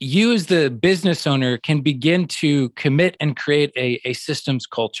you as the business owner can begin to commit and create a systems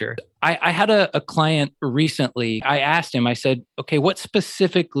culture. I had a client recently. I asked him, I said, okay, what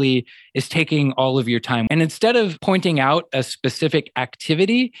specifically is taking all of your time? And instead of pointing out a specific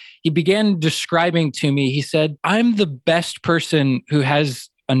activity, he began describing to me, he said, I'm the best person who has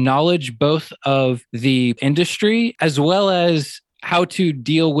a knowledge both of the industry as well as how to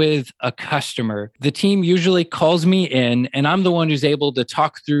deal with a customer. The team usually calls me in and I'm the one who's able to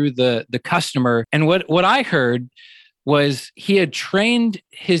talk through the customer. And what I heard was he had trained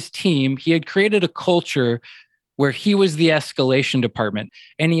his team. He had created a culture where he was the escalation department,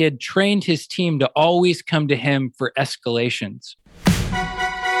 and he had trained his team to always come to him for escalations.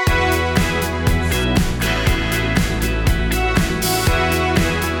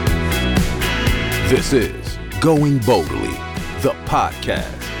 This is Going Boldly, the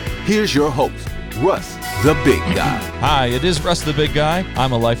podcast. Here's your host, Russ the Big Guy. Hi, it is Russ the Big Guy.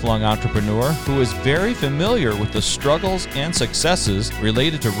 I'm a lifelong entrepreneur who is very familiar with the struggles and successes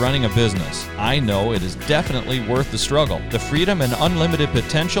related to running a business. I know it is definitely worth the struggle. The freedom and unlimited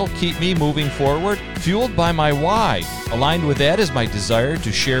potential keep me moving forward, fueled by my why. Aligned with that is my desire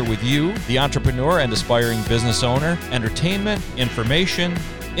to share with you, the entrepreneur and aspiring business owner, entertainment, information,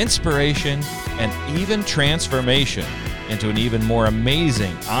 inspiration, and even transformation into an even more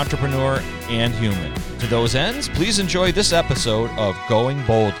amazing entrepreneur and human. To those ends, please enjoy this episode of Going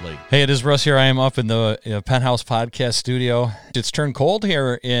Boldly. Hey, it is Russ here. I am up in the Penthouse Podcast studio. It's turned cold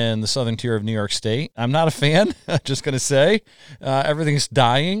here in the southern tier of New York State. I'm not a fan, just going to say. Everything's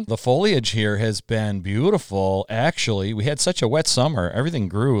dying. The foliage here has been beautiful, actually. We had such a wet summer. Everything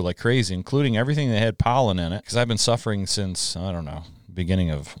grew like crazy, including everything that had pollen in it, because I've been suffering since, I don't know,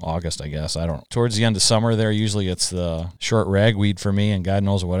 beginning of August, I guess. I don't know. Towards the end of summer there, usually it's the short ragweed for me and God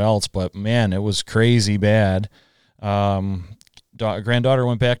knows what else. But man, it was crazy bad. Granddaughter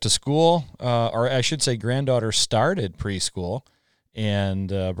went back to school, or I should say granddaughter started preschool and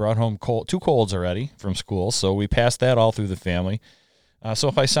brought home two colds already from school. So we passed that all through the family. So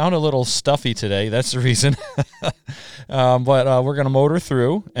if I sound a little stuffy today, that's the reason. But we're going to motor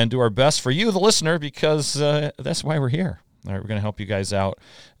through and do our best for you, the listener, because that's why we're here. All right, we're going to help you guys out,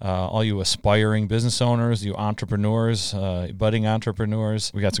 all you aspiring business owners, you entrepreneurs, budding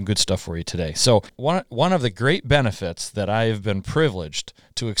entrepreneurs. We got some good stuff for you today. So one of the great benefits that I have been privileged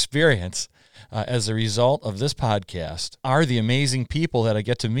to experience as a result of this podcast are the amazing people that I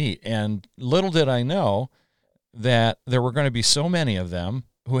get to meet. And little did I know that there were going to be so many of them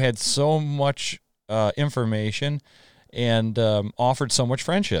who had so much information and offered so much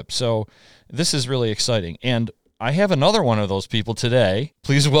friendship. So this is really exciting. And I have another one of those people today.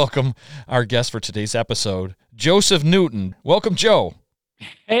 Please welcome our guest for today's episode, Joseph Newton. Welcome, Joe.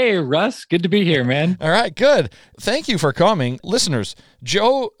 Hey, Russ. Good to be here, man. All right, good. Thank you for coming. Listeners,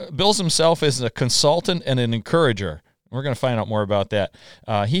 Joe bills himself as a consultant and an encourager. We're going to find out more about that.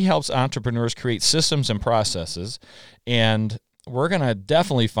 He helps entrepreneurs create systems and processes, and we're going to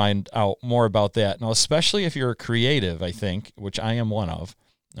definitely find out more about that. Now, especially if you're a creative, I think, which I am one of.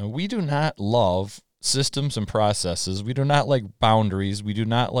 Now, we do not love systems and processes. We do not like boundaries. We do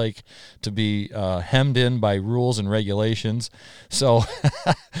not like to be hemmed in by rules and regulations. So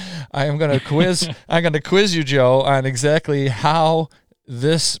I'm going to quiz you, Joe, on exactly how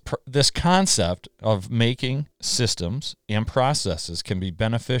this concept of making systems and processes can be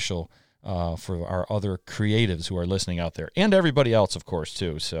beneficial for our other creatives who are listening out there, and everybody else, of course,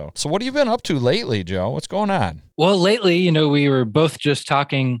 too. So what have you been up to lately, Joe? What's going on? Well, lately, we were both just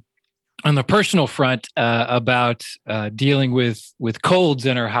talking on the personal front about dealing with colds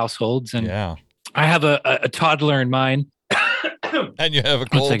in our households. And yeah. I have a toddler in mine. And you have a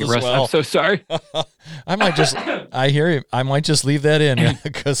cold as Russ, well. I'm so sorry. I hear you. I might just leave that in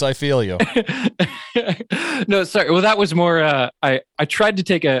because I feel you. No, sorry. Well, that was more, I tried to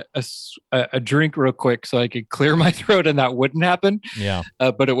take a drink real quick so I could clear my throat and that wouldn't happen. Yeah.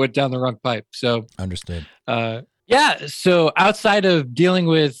 But it went down the wrong pipe. So understood. Yeah. So outside of dealing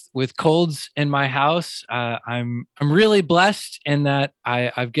with colds in my house, I'm really blessed in that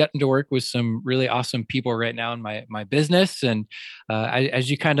I've gotten to work with some really awesome people right now in my business. And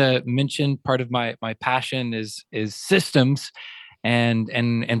as you kind of mentioned, part of my passion is systems and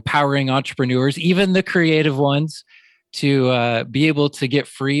empowering entrepreneurs, even the creative ones, to be able to get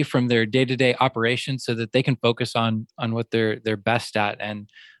free from their day-to-day operations so that they can focus on what they're best at. And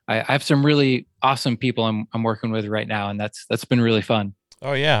I have some really awesome people I'm working with right now, and that's been really fun.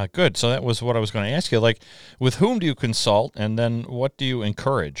 Oh yeah, good. So that was what I was going to ask you. Like, with whom do you consult, and then what do you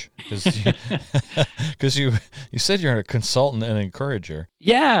encourage? Because you said you're a consultant and encourager.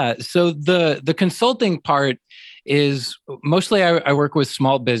 Yeah. So the consulting part is mostly I work with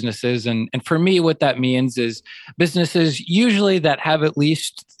small businesses. And for me, what that means is businesses usually that have at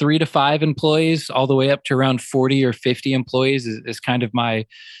least 3 to 5 employees, all the way up to around 40 or 50 employees is kind of my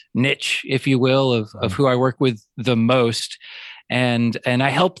niche, if you will, of who I work with the most. And I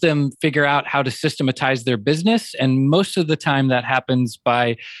help them figure out how to systematize their business. And most of the time that happens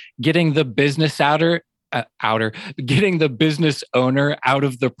by getting the business getting the business owner out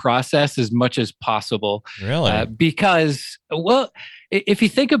of the process as much as possible. Really? Because, well, if you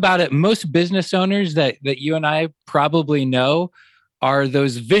think about it, most business owners that you and I probably know are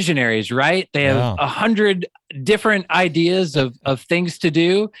those visionaries, right? They have 100 different ideas of things to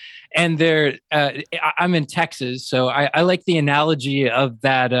do. And I'm in Texas, so I like the analogy of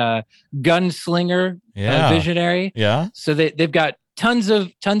that gunslinger visionary. Yeah. So they've got tons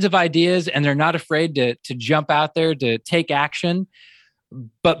of ideas, and they're not afraid to jump out there to take action.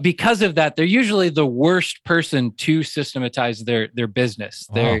 But because of that, they're usually the worst person to systematize their business.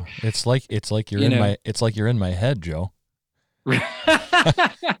 It's like you're in my head, Joe.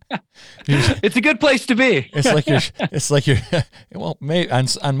 It's a good place to be. It's like you're well, maybe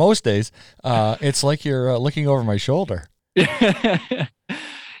on most days, it's like you're looking over my shoulder.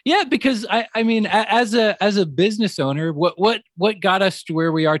 Yeah, because I mean, as a business owner, what got us to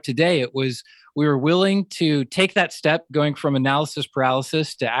where we are today? It was we were willing to take that step, going from analysis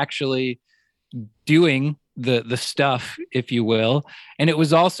paralysis to actually doing the stuff, if you will. And it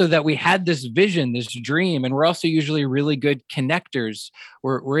was also that we had this vision, this dream, and we're also usually really good connectors.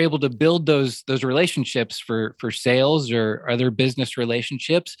 We're able to build those relationships for sales or other business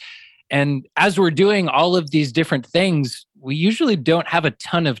relationships. And as we're doing all of these different things, we usually don't have a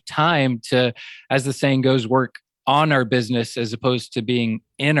ton of time to, as the saying goes, work on our business as opposed to being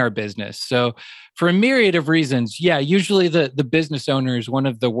in our business. So for a myriad of reasons, usually the business owner is one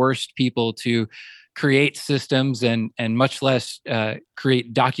of the worst people to create systems and much less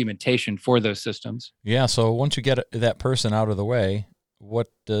create documentation for those systems. Yeah. So once you get that person out of the way, what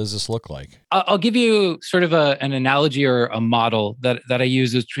does this look like? I'll give you sort of an analogy or a model that I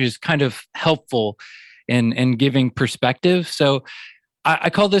use, which is kind of helpful in giving perspective. So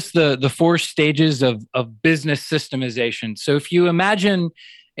I call this the 4 stages of business systemization. So if you imagine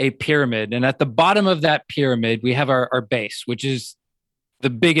a pyramid, and at the bottom of that pyramid, we have our base, which is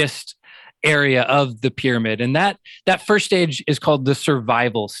the biggest area of the pyramid. And that first stage is called the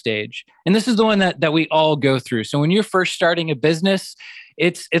survival stage. And this is the one that we all go through. So when you're first starting a business,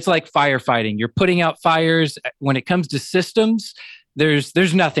 it's like firefighting. You're putting out fires. When it comes to systems,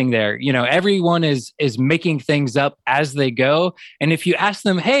 there's nothing there. Everyone is making things up as they go. And if you ask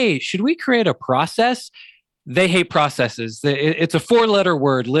them, hey, should we create a process? They hate processes. It's a 4-letter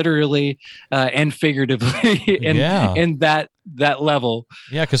word, literally and figuratively in that level.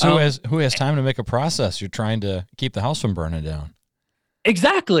 Yeah, because who has time to make a process? You're trying to keep the house from burning down.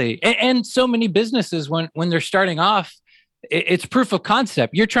 Exactly. And so many businesses, when they're starting off, it's proof of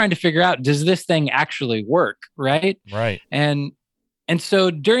concept. You're trying to figure out, does this thing actually work? Right. Right. And so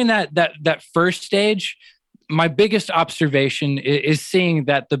during that first stage, my biggest observation is seeing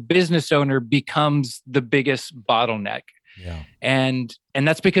that the business owner becomes the biggest bottleneck. Yeah. And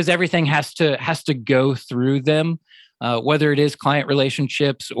that's because everything has to go through them, whether it is client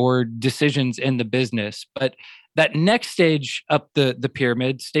relationships or decisions in the business. But that next stage up the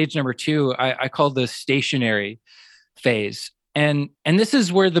pyramid, stage number 2, I call the stationary phase. And this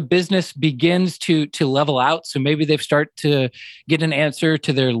is where the business begins to level out. So maybe they've start to get an answer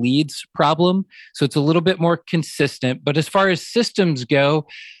to their leads problem. So it's a little bit more consistent. But as far as systems go,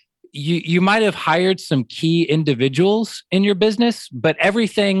 you might have hired some key individuals in your business, but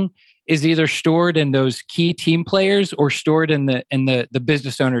everything is either stored in those key team players or stored in the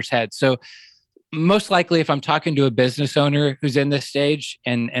business owner's head. So most likely, if I'm talking to a business owner who's in this stage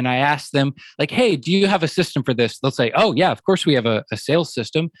and I ask them, like, hey, do you have a system for this? They'll say, oh, yeah, of course we have a sales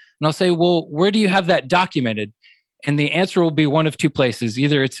system. And I'll say, well, where do you have that documented? And the answer will be one of 2 places.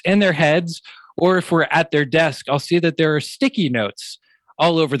 Either it's in their heads, or if we're at their desk, I'll see that there are sticky notes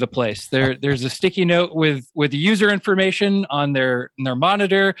all over the place. There's a sticky note with user information on their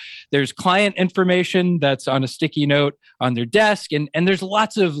monitor. There's client information that's on a sticky note on their desk, and there's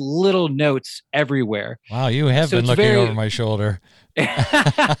lots of little notes everywhere. Wow, you have been looking over my shoulder.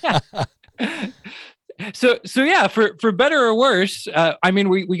 So yeah, for better or worse, I mean,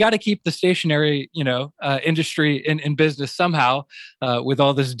 we got to keep the stationary, industry in business somehow with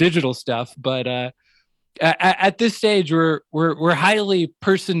all this digital stuff, but. At this stage, we're highly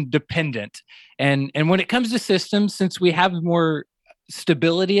person dependent, and when it comes to systems, since we have more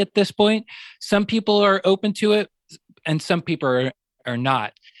stability at this point, some people are open to it, and some people are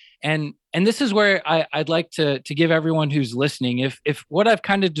not. And And this is where I'd like to give everyone who's listening, if what I've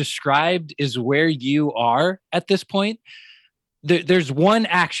kind of described is where you are at this point, there's one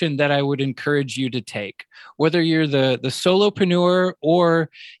action that I would encourage you to take, whether you're the solopreneur or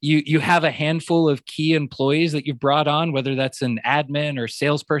you have a handful of key employees that you've brought on, whether that's an admin or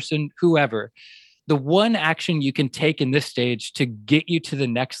salesperson, whoever. The one action you can take in this stage to get you to the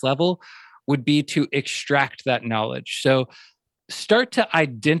next level would be to extract that knowledge. So start to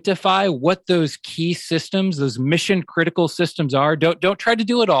identify what those key systems, those mission critical systems are. Don't try to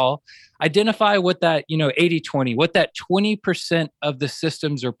do it all. Identify what that, 80-20, what that 20% of the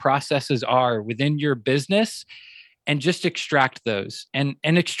systems or processes are within your business, and just extract those. And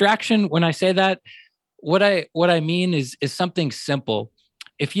extraction, when I say that, what I mean is something simple.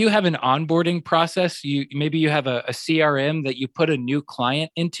 If you have an onboarding process, maybe you have a CRM that you put a new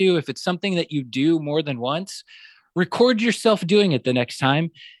client into. If it's something that you do more than once, record yourself doing it the next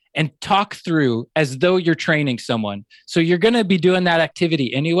time and talk through as though you're training someone. So you're going to be doing that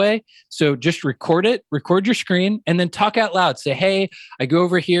activity anyway. So just record it, record your screen, and then talk out loud. Say, hey, I go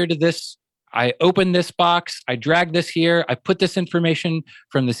over here to this. I open this box. I drag this here. I put this information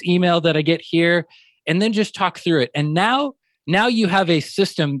from this email that I get here, and then just talk through it. And now you have a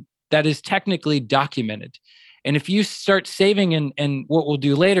system that is technically documented. And if you start saving, and what we'll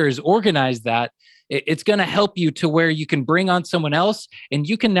do later is organize that, it's going to help you to where you can bring on someone else and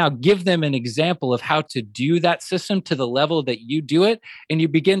you can now give them an example of how to do that system to the level that you do it. And you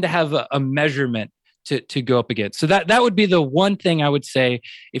begin to have a measurement to go up against. So that would be the one thing I would say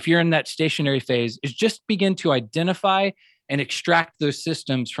if you're in that stationary phase, is just begin to identify and extract those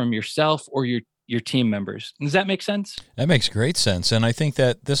systems from yourself or your team members. Does that make sense? That makes great sense. And I think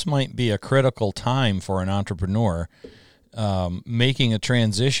that this might be a critical time for an entrepreneur making a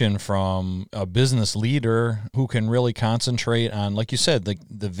transition from a business leader who can really concentrate on, like you said,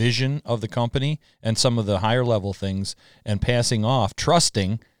 the vision of the company and some of the higher level things, and passing off,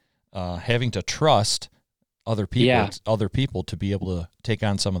 trusting, having to trust other people to be able to take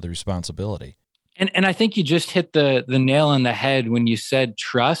on some of the responsibility. And I think you just hit the nail on the head when you said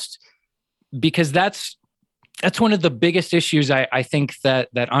trust, because that's one of the biggest issues I think that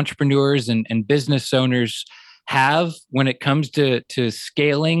entrepreneurs and business owners have when it comes to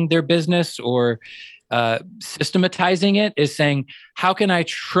scaling their business or systematizing it, is saying, how can I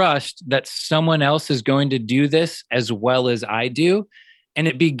trust that someone else is going to do this as well as I do? And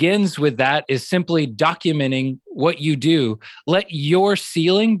it begins with that, is simply documenting what you do. Let your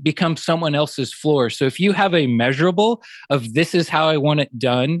ceiling become someone else's floor. So if you have a measurable of this is how I want it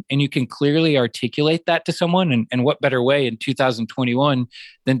done, and you can clearly articulate that to someone, and what better way in 2021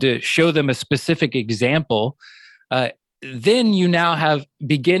 than to show them a specific example, then you now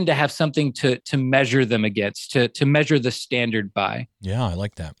begin to have something to measure them against, to measure the standard by. Yeah, I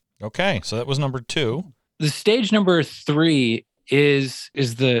like that. Okay, so that was number 2. The stage number 3 is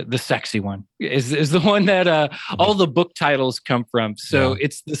the sexy one, is the one that all the book titles come from. So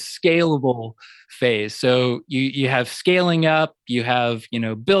it's the scalable phase. So you have scaling up, you have,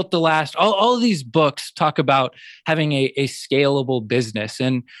 built to last. All of these books talk about having a scalable business.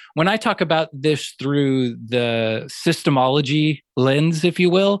 And when I talk about this through the systemology lens, if you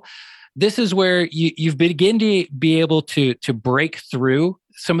will, this is where you begin to be able to break through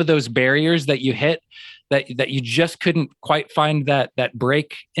some of those barriers that you hit, that you just couldn't quite find that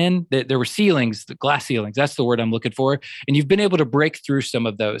break in. There were ceilings, the glass ceilings, that's the word I'm looking for. And you've been able to break through some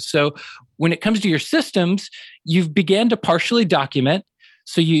of those. So when it comes to your systems, you've began to partially document.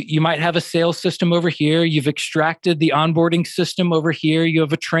 So you might have a sales system over here. You've extracted the onboarding system over here. You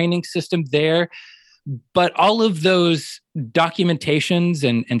have a training system there. But all of those documentations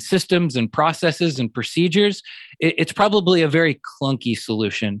and systems and processes and procedures, it's probably a very clunky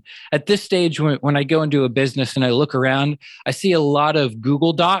solution. At this stage, when I go into a business and I look around, I see a lot of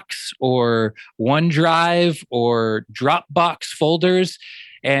Google Docs or OneDrive or Dropbox folders.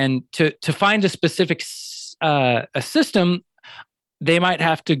 And to find a specific a system, they might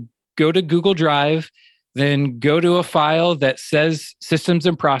have to go to Google Drive, then go to a file that says systems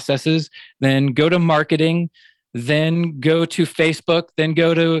and processes, then go to marketing, then go to Facebook, then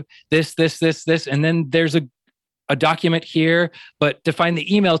go to this, and then there's a document here. But to find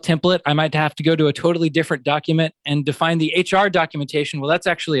the email template, I might have to go to a totally different document, and to find the HR documentation, well, that's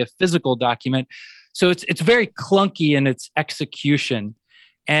actually a physical document. So it's very clunky in its execution.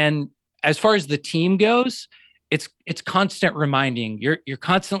 And as far as the team goes, it's constant reminding. You're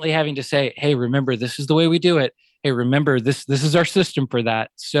constantly having to say, hey, remember, this is the way we do it. Hey, remember, this is our system for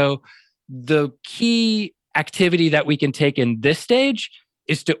that. So the key activity that we can take in this stage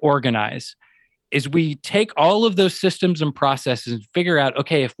is to organize. is we take all of those systems and processes and figure out,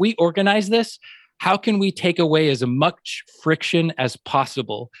 okay, if we organize this, how can we take away as much friction as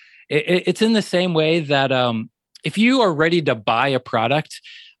possible? It's in the same way that if you are ready to buy a product,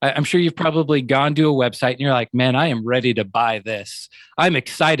 I'm sure you've probably gone to a website and you're like, man, I am ready to buy this. I'm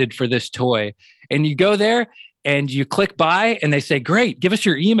excited for this toy. And you go there and you click buy and they say, great, give us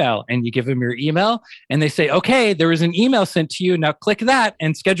your email. And you give them your email and they say, okay, there was an email sent to you. Now click that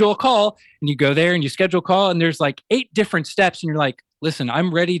and schedule a call. And you go there and you schedule a call and there's like 8 different steps. And you're like, listen,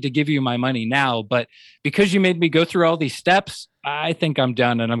 I'm ready to give you my money now, but because you made me go through all these steps, I think I'm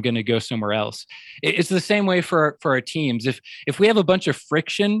done and I'm going to go somewhere else. It's the same way for our teams. If we have a bunch of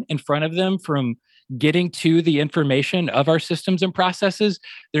friction in front of them from getting to the information of our systems and processes,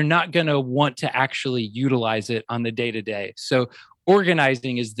 they're not going to want to actually utilize it on the day-to-day. So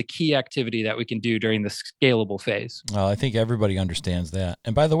organizing is the key activity that we can do during the scalable phase. Well, I think everybody understands that.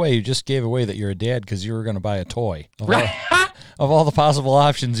 And by the way, you just gave away that you're a dad because you were going to buy a toy. Of all the possible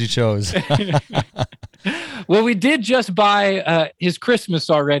options you chose. Well, we did just buy his Christmas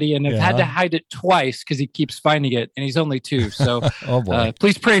already and have had to hide it twice because he keeps finding it and he's only 2. So oh boy.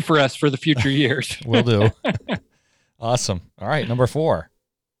 Please pray for us for the future years. Will do. Awesome. All right. Number 4.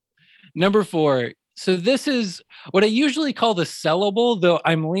 Number 4. So this is what I usually call the sellable, though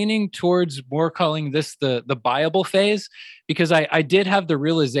I'm leaning towards more calling this the buyable phase, because I did have the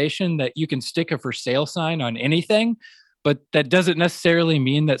realization that you can stick a for sale sign on anything, but that doesn't necessarily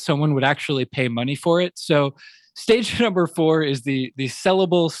mean that someone would actually pay money for it. So stage number 4 is the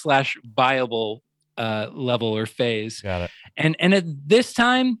sellable / buyable level or phase. Got it. And at this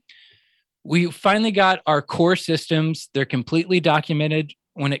time, we finally got our core systems. They're completely documented.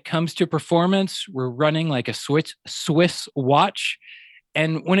 When it comes to performance, we're running like a Swiss watch.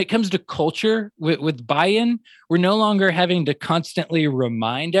 And when it comes to culture with buy-in, we're no longer having to constantly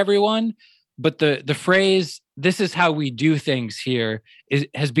remind everyone, but the phrase, this is how we do things here,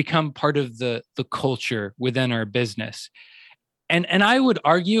 has become part of the culture within our business. And I would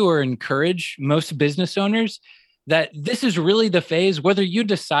argue or encourage most business owners that this is really the phase, whether you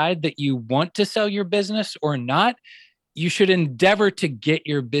decide that you want to sell your business or not, you should endeavor to get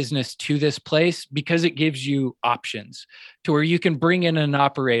your business to this place because it gives you options to where you can bring in an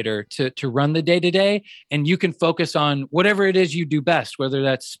operator to run the day-to-day and you can focus on whatever it is you do best, whether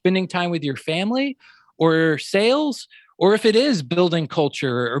that's spending time with your family or sales, or if it is building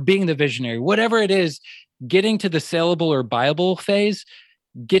culture or being the visionary, whatever it is, getting to the sellable or buyable phase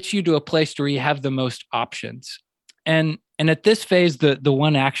gets you to a place where you have the most options. And at this phase, the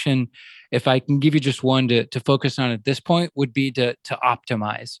one action, if I can give you just one to focus on at this point, would be to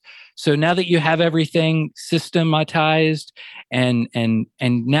optimize. So now that you have everything systematized and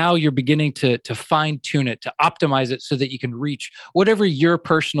now you're beginning to fine tune it, to optimize it so that you can reach whatever your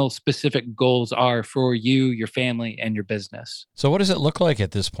personal specific goals are for you, your family, and your business. So what does it look like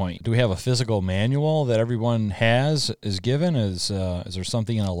at this point? Do we have a physical manual that everyone is given? Is there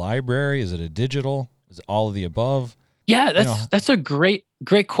something in a library? Is it a digital? Is it all of the above? Yeah, that's a great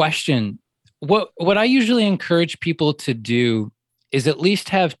question. What I usually encourage people to do is at least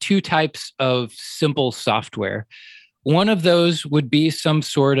have 2 types of simple software. One of those would be some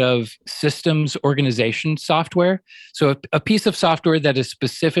sort of systems organization software. So a piece of software that is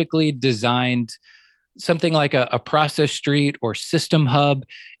specifically designed, something like a Process Street or System Hub.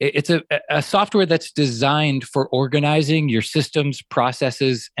 It's a software that's designed for organizing your systems,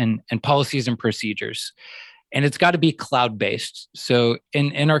 processes, and policies and procedures. And it's got to be cloud-based. So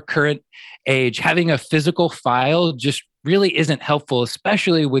in our current age, having a physical file just really isn't helpful,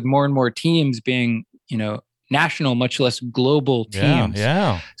 especially with more and more teams being, national, much less global teams.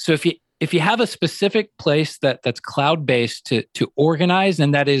 Yeah. So if you have a specific place that's cloud-based to organize,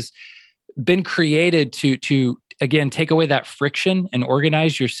 and that is been created to again take away that friction and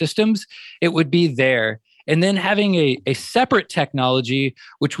organize your systems, it would be there. And then having a separate technology,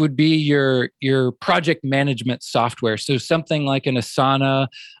 which would be your project management software. So something like an Asana,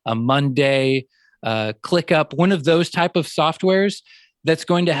 a Monday, ClickUp, one of those type of softwares that's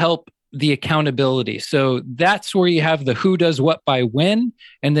going to help the accountability. So that's where you have the who does what by when,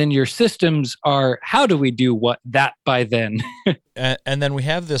 and then your systems are how do we do what that by then. And then we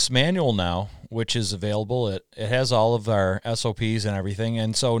have this manual now, which is available. It has all of our SOPs and everything.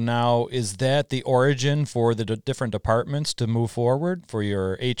 And so now, is that the origin for the different departments to move forward, for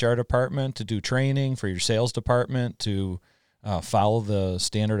your HR department to do training, for your sales department to follow the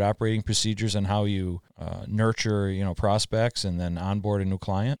standard operating procedures and how you nurture, prospects and then onboard a new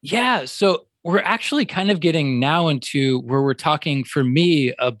client? Yeah. So we're actually kind of getting now into where we're talking, for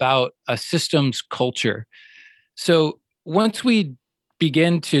me, about a systems culture. So once we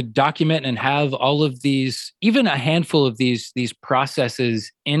begin to document and have all of these, even a handful of these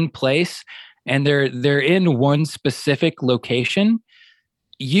processes in place, and they're in one specific location,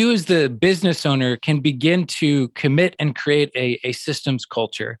 you as the business owner can begin to commit and create a systems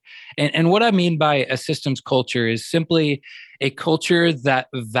culture. And what I mean by a systems culture is simply a culture that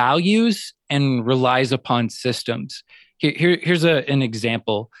values and relies upon systems. Here's an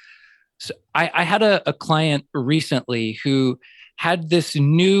example. So I had a client recently who had this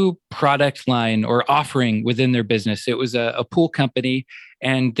new product line or offering within their business. It was a pool company,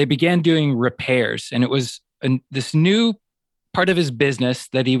 and they began doing repairs. And it was this new part of his business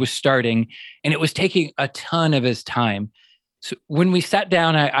that he was starting, and it was taking a ton of his time. So when we sat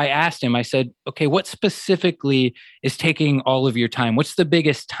down, I asked him, I said, okay, what specifically is taking all of your time? What's the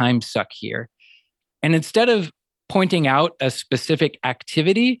biggest time suck here? And instead of pointing out a specific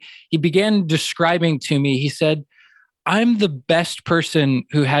activity, he began describing to me, he said, I'm the best person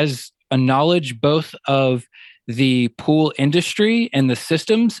who has a knowledge both of the pool industry and the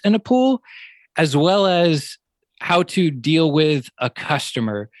systems in a pool, as well as how to deal with a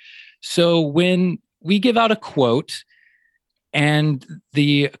customer. So when we give out a quote and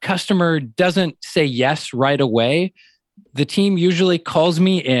the customer doesn't say yes right away, the team usually calls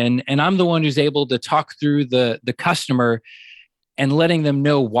me in, and I'm the one who's able to talk through the customer and letting them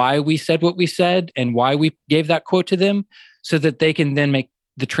know why we said what we said and why we gave that quote to them, so that they can then make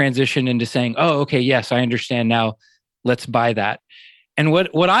the transition into saying, oh, okay, yes, I understand now. Let's buy that. And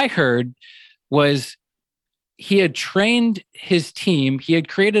what I heard was he had trained his team. He had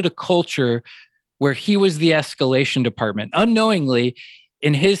created a culture where he was the escalation department. Unknowingly,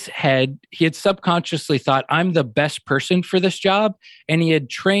 in his head, he had subconsciously thought, I'm the best person for this job. And he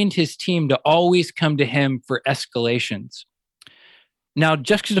had trained his team to always come to him for escalations. Now,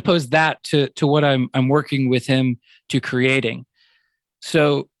 juxtapose that to what I'm working with him to creating.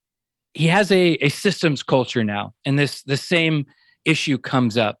 So he has a systems culture now, and the same issue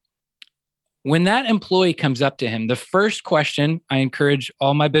comes up. When that employee comes up to him, the first question I encourage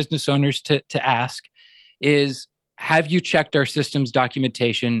all my business owners to ask is, have you checked our systems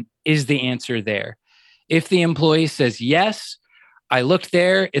documentation? Is the answer there? If the employee says, yes, I looked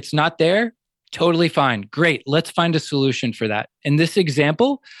there, it's not there, totally fine. Great. Let's find a solution for that. In this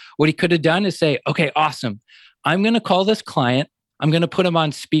example, what he could have done is say, okay, awesome. I'm going to call this client. I'm going to put him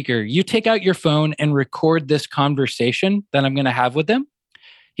on speaker. You take out your phone and record this conversation that I'm going to have with them.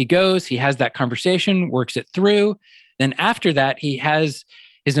 He goes, he has that conversation, works it through. Then after that, he has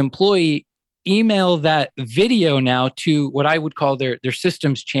his employee email that video now to what I would call their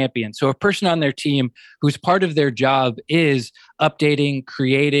systems champion. So a person on their team whose part of their job is updating,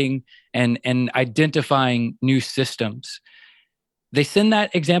 creating, and identifying new systems. They send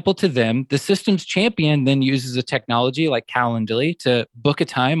that example to them. The systems champion then uses a technology like Calendly to book a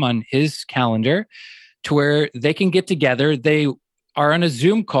time on his calendar to where they can get together. They are on a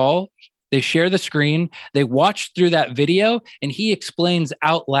Zoom call. They share the screen. They watch through that video, and he explains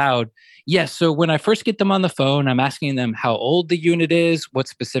out loud, yes, so when I first get them on the phone, I'm asking them how old the unit is, what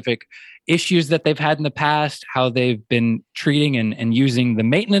specific issues that they've had in the past, how they've been treating and using the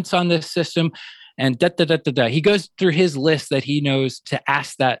maintenance on this system, and da-da-da-da-da. He goes through his list that he knows to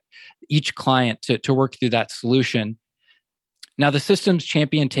ask that each client to work through that solution. Now, the systems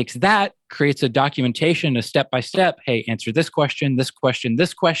champion takes that, creates a documentation, a step-by-step, hey, answer this question, this question,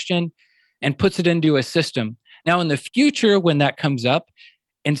 this question, and puts it into a system. Now, in the future, when that comes up,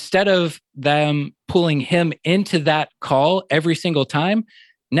 instead of them pulling him into that call every single time,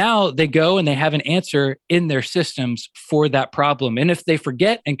 now they go and they have an answer in their systems for that problem. And if they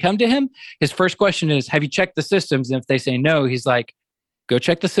forget and come to him, his first question is, have you checked the systems? And if they say no, he's like, go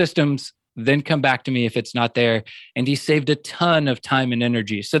check the systems, then come back to me if it's not there. And he saved a ton of time and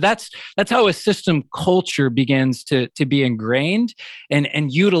energy. So that's how a system culture begins to be ingrained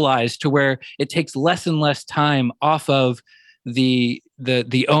and utilized to where it takes less and less time off of the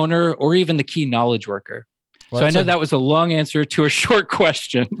owner or even the key knowledge worker. Well, so I know that was a long answer to a short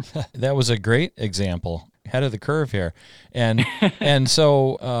question. That was a great example. Ahead of the curve here. And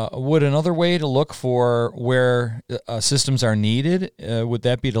so would another way to look for where systems are needed, would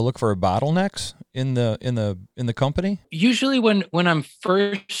that be to look for bottlenecks in the company? Usually when I'm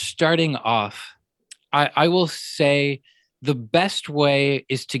first starting off, I will say the best way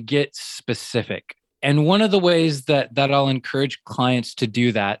is to get specific. And one of the ways that I'll encourage clients to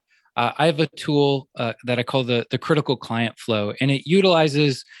do that, I have a tool that I call the critical client flow, and it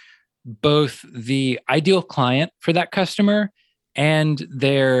utilizes both the ideal client for that customer and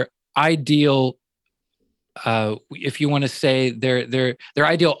their ideal, if you want to say their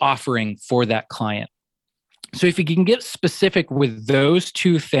ideal offering for that client. So if you can get specific with those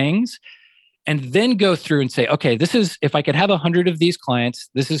two things and then go through and say, okay, this is, if I could have 100 of these clients,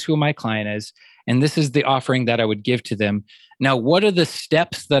 this is who my client is, and this is the offering that I would give to them. Now, what are the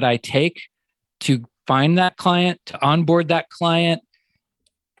steps that I take to find that client, to onboard that client,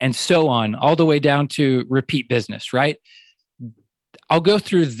 and so on, all the way down to repeat business, right? I'll go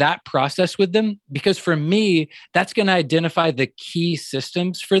through that process with them because for me, that's going to identify the key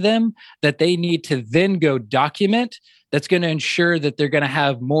systems for them that they need to then go document. That's going to ensure that they're going to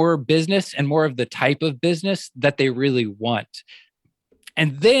have more business and more of the type of business that they really want.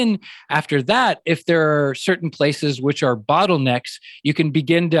 And then after that, if there are certain places which are bottlenecks, you can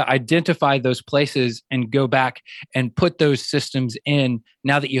begin to identify those places and go back and put those systems in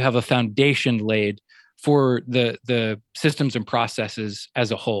now that you have a foundation laid for the systems and processes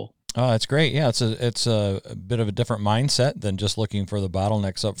as a whole. Oh, that's great. Yeah, it's a bit of a different mindset than just looking for the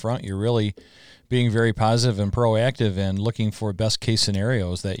bottlenecks up front. You're really being very positive and proactive and looking for best case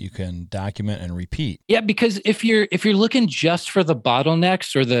scenarios that you can document and repeat. Yeah, because if you're looking just for the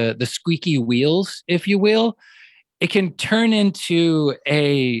bottlenecks or the squeaky wheels, if you will, it can turn into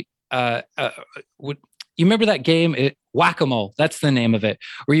you remember that game, Whack-A-Mole? That's the name of it,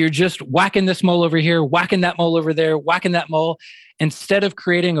 where you're just whacking this mole over here, whacking that mole over there, whacking that mole, instead of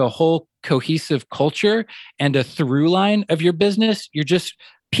creating a whole cohesive culture and a through line of your business. You're just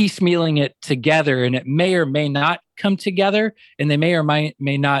piecemealing it together, and it may or may not come together, and they may or may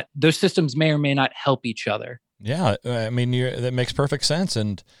not, those systems may or may not help each other. Yeah, I mean, that makes perfect sense.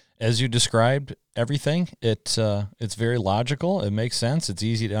 And as you described everything, it's very logical. It makes sense. It's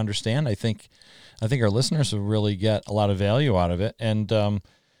easy to understand. I think our listeners will really get a lot of value out of it. And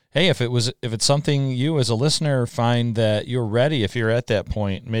hey, if it's something you as a listener find that you're ready, if you're at that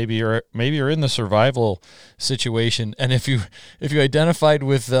point, maybe you're in the survival situation, and if you identified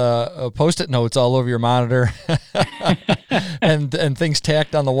with Post-it notes all over your monitor and things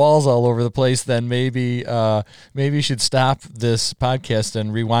tacked on the walls all over the place, then maybe you should stop this podcast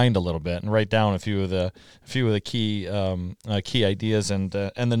and rewind a little bit and write down a few of the key ideas and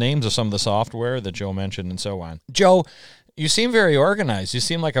the names of some of the software that Joe mentioned and so on. Joe, you seem very organized. You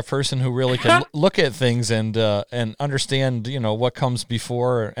seem like a person who really can look at things and understand, what comes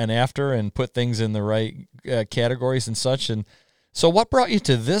before and after, and put things in the right categories and such. And so, what brought you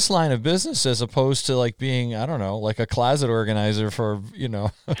to this line of business as opposed to like being, I don't know, like a closet organizer for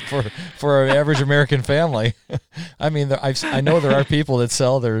for an average American family? I mean, I know there are people that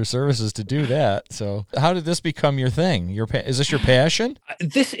sell their services to do that. So, how did this become your thing? Is this your passion?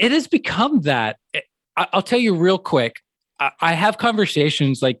 It has become that. I'll tell you real quick. I have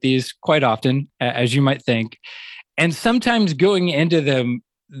conversations like these quite often, as you might think. And sometimes going into them,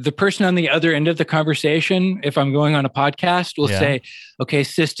 the person on the other end of the conversation, if I'm going on a podcast, will say, okay,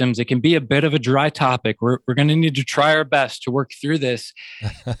 systems, it can be a bit of a dry topic. We're going to need to try our best to work through this.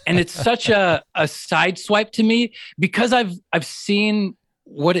 And it's such a side swipe to me because I've seen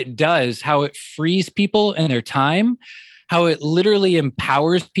what it does, how it frees people and their time, how it literally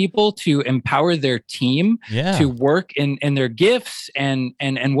empowers people to empower their team to work in their gifts and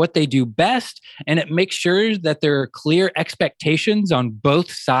what they do best. And it makes sure that there are clear expectations on both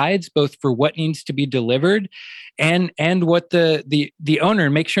sides, both for what needs to be delivered and what the owner,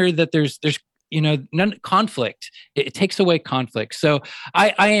 make sure that there's none conflict. It takes away conflict. So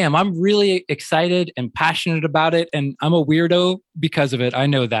I'm really excited and passionate about it. And I'm a weirdo because of it. I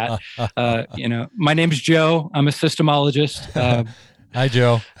know that, my name's Joe. I'm a systemologist. Hi,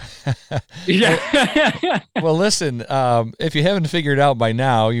 Joe. Yeah. Well, listen, if you haven't figured out by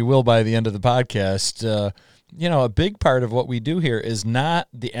now, you will by the end of the podcast. A big part of what we do here is not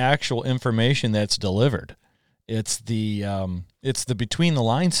the actual information that's delivered. It's the between the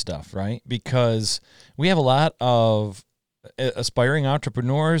lines stuff, right? Because we have a lot of aspiring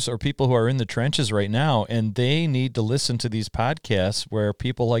entrepreneurs or people who are in the trenches right now, and they need to listen to these podcasts where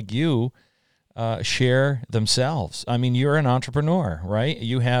people like you share themselves. I mean, you're an entrepreneur, right?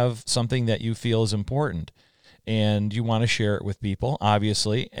 You have something that you feel is important, and you want to share it with people,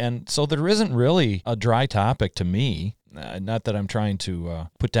 obviously. And so there isn't really a dry topic to me. Not that I'm trying to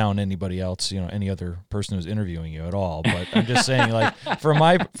put down anybody else, any other person who's interviewing you at all, but I'm just saying, like, from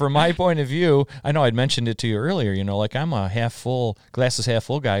my point of view, I know I'd mentioned it to you earlier, like I'm a glasses half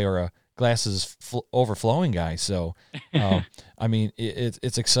full guy or a glasses overflowing guy. So, I mean,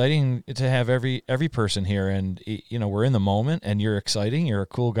 it's exciting to have every person here, and we're in the moment, and you're exciting. You're a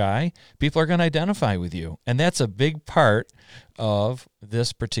cool guy. People are going to identify with you, and that's a big part of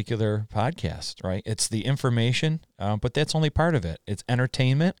this particular podcast, right? It's the information, but that's only part of it. It's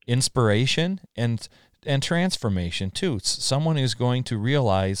entertainment, inspiration, and transformation too. It's someone who's going to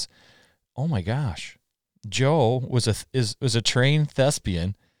realize, oh my gosh, Joe was a trained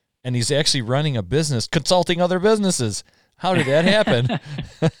thespian, and he's actually running a business consulting other businesses. How did that happen?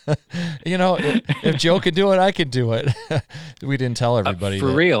 If Joe could do it, I could do it. We didn't tell everybody.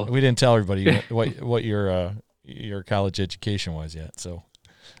 For real. We didn't tell everybody what your college education was yet. So,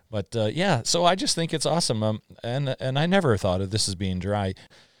 but so I just think it's awesome. And I never thought of this as being dry.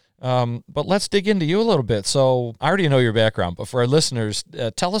 But let's dig into you a little bit. So I already know your background, but for our listeners,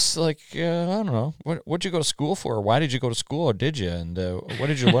 tell us, I don't know, what'd you go to school for? Why did you go to school, or did you? And what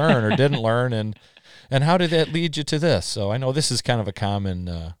did you learn or didn't learn? And how did that lead you to this? So I know this is kind of a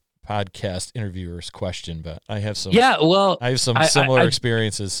common podcast interviewer's question, but I have some. Yeah, well, I have some similar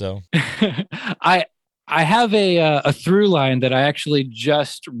experiences. So I have a through line that I actually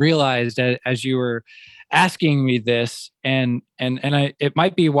just realized as you were asking me this, and it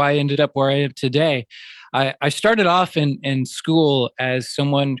might be why I ended up where I am today. I started off in school as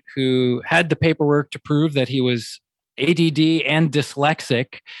someone who had the paperwork to prove that he was ADD and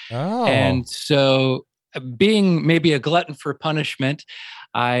dyslexic. Oh. And so being maybe a glutton for punishment,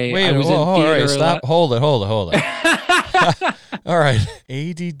 I was in theater. All right, stop. Hold it. All right.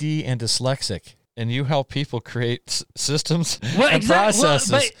 ADD and dyslexic. And you help people create systems and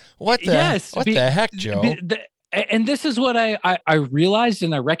processes. What the heck, Joe? And this is what I realized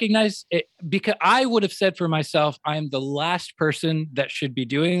and I recognized it, because I would have said for myself, I'm the last person that should be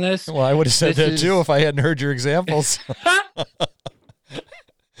doing this. Well, I would have said that too if I hadn't heard your examples.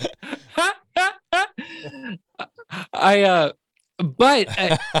 I've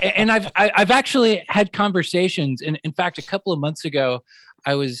actually had conversations. And in fact, a couple of months ago,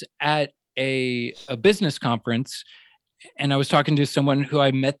 I was at a business conference, and I was talking to someone who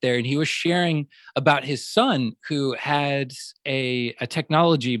I met there, and he was sharing about his son who had a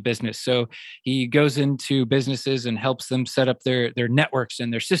technology business. So he goes into businesses and helps them set up their networks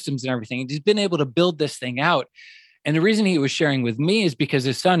and their systems and everything. And he's been able to build this thing out. And the reason he was sharing with me is because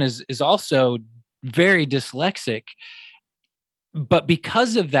his son is also very dyslexic. But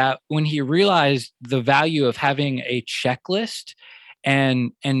because of that, when he realized the value of having a checklist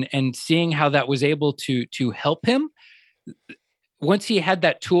and seeing how that was able to help him, once he had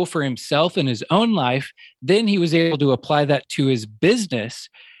that tool for himself in his own life, then he was able to apply that to his business.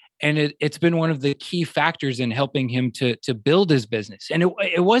 And it's been one of the key factors in helping him to build his business. And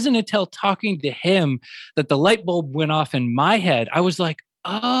it wasn't until talking to him that the light bulb went off in my head. I was like,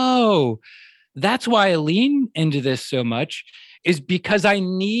 oh, that's why I lean into this so much, is because I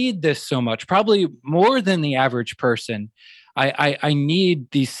need this so much, probably more than the average person. I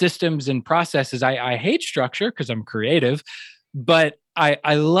need these systems and processes. I hate structure because I'm creative, but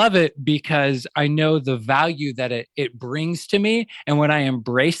I love it because I know the value that it brings to me. And when I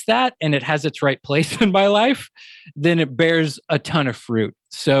embrace that and it has its right place in my life, then it bears a ton of fruit.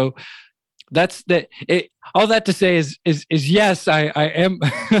 So that's all that to say is yes, I am.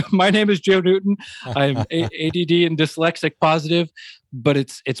 My name is Joe Newton. I'm ADD and dyslexic positive, but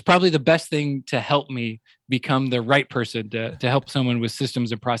it's probably the best thing to help me become the right person to help someone with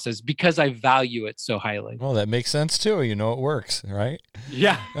systems and process, because I value it so highly. Well, that makes sense too. You know, it works, right?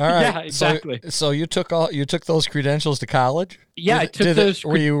 Yeah. All right. Yeah, exactly. So you took those credentials to college? Yeah, I took those.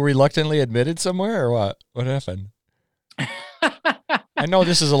 Were you reluctantly admitted somewhere, or what? What happened? I know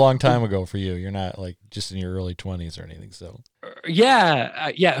this is a long time ago for you. You're not like just in your early 20s or anything. So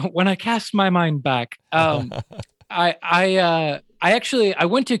yeah. When I cast my mind back, I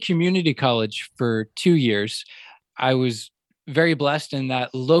went to community college for 2 years. I was very blessed in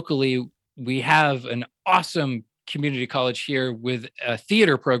that locally we have an awesome community college here with a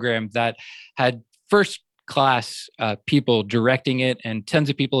theater program that had first class people directing it, and tons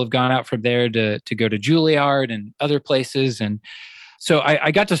of people have gone out from there to go to Juilliard and other places. And so I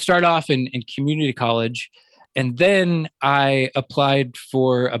got to start off in community college, and then I applied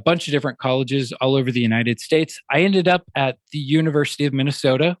for a bunch of different colleges all over the United States. I ended up at the University of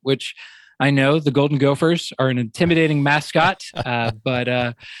Minnesota, which I know the Golden Gophers are an intimidating mascot,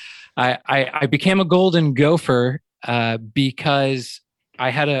 but I became a Golden Gopher because I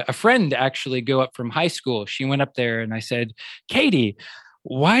had a friend actually go up from high school. She went up there and I said, Katie,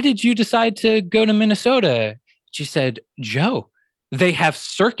 why did you decide to go to Minnesota? She said, Joe, they have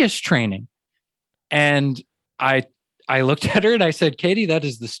circus training. And I looked at her and I said, Katie, that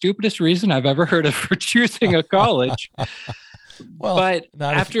is the stupidest reason I've ever heard of for choosing a college. Well, but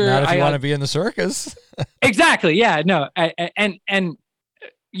not after if you want to be in the circus. Exactly. Yeah, no. And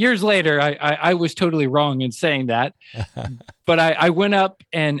years later, I was totally wrong in saying that. But I went up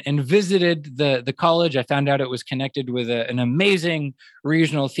and visited the college. I found out it was connected with an amazing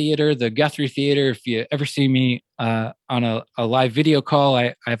regional theater, the Guthrie Theater. If you ever see me on a live video call,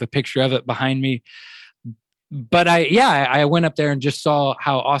 I have a picture of it behind me. but I went up there and just saw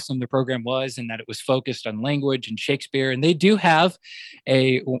how awesome the program was and that it was focused on language and Shakespeare. And they do have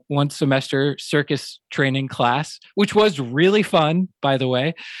a one semester circus training class, which was really fun, by the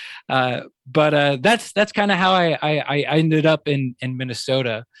way. But that's kind of how I ended up in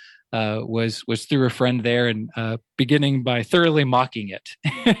Minnesota. Was through a friend there, and beginning by thoroughly mocking it.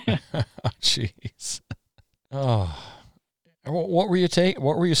 Jeez. Oh, what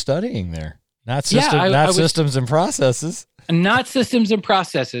were you studying there? Not systems and processes. Not systems and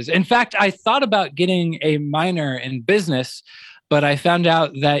processes. In fact, I thought about getting a minor in business, but I found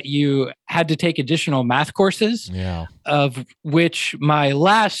out that you had to take additional math courses. Yeah. Of which my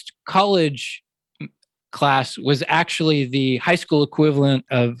last college class was actually the high school equivalent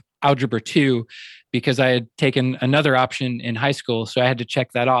of Algebra 2, because I had taken another option in high school. So I had to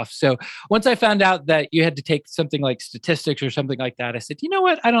check that off. So once I found out that you had to take something like statistics or something like that, I said, you know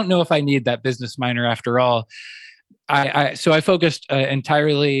what? I don't know if I need that business minor after all. So I focused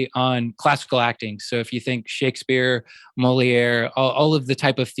entirely on classical acting. So if you think Shakespeare, Moliere, all of the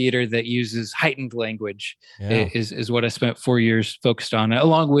type of theater that uses heightened language is what I spent 4 years focused on,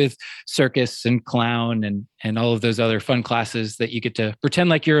 along with circus and clown and all of those other fun classes that you get to pretend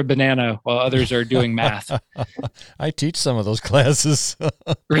like you're a banana while others are doing math. I teach some of those classes.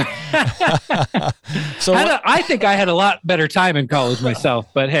 So I think I had a lot better time in college myself,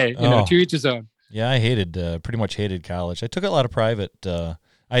 but hey, to each his own. Yeah, I pretty much hated college. I took a lot of private.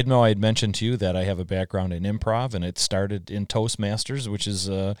 I know I had mentioned to you that I have a background in improv, and it started in Toastmasters, which is,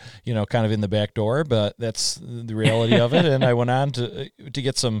 kind of in the back door, but that's the reality of it. And I went on to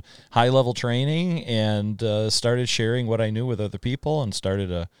get some high-level training and started sharing what I knew with other people, and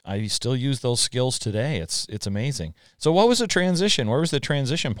I still use those skills today. It's amazing. So what was the transition? Where was the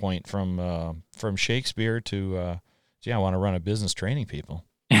transition point from Shakespeare to, I want to run a business training people?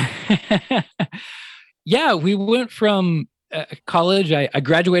 Yeah, we went from college. I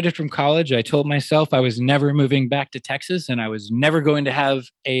graduated from college. I told myself I was never moving back to Texas and I was never going to have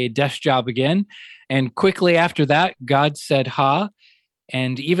a desk job again. And quickly after that, God said, ha.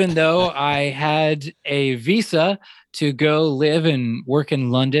 And even though I had a visa to go live and work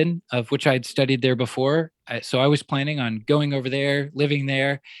in London, of which I'd studied there before, so I was planning on going over there, living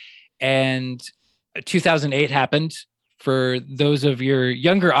there. And 2008 happened. For those of your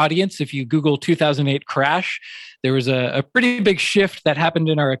younger audience, if you Google 2008 crash, there was a pretty big shift that happened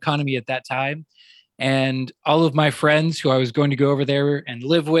in our economy at that time. And all of my friends who I was going to go over there and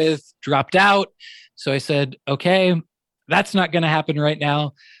live with dropped out. So I said, okay, that's not going to happen right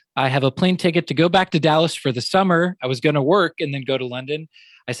now. I have a plane ticket to go back to Dallas for the summer. I was going to work and then go to London.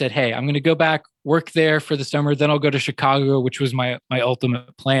 I said, hey, I'm going to go back, work there for the summer. Then I'll go to Chicago, which was my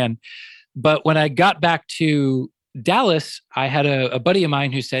ultimate plan. But when I got back to Dallas, I had a buddy of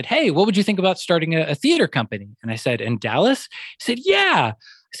mine who said, hey, what would you think about starting a theater company? And I said, in Dallas? He said, yeah.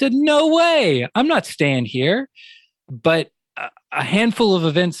 I said, no way. I'm not staying here. But a handful of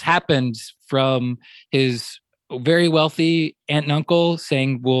events happened, from his very wealthy aunt and uncle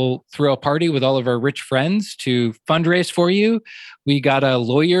saying, we'll throw a party with all of our rich friends to fundraise for you. We got a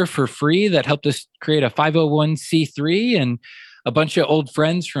lawyer for free that helped us create a 501c3, and a bunch of old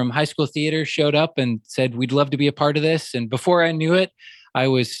friends from high school theater showed up and said, we'd love to be a part of this. And before I knew it, I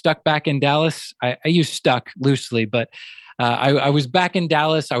was stuck back in Dallas. I use stuck loosely, but I was back in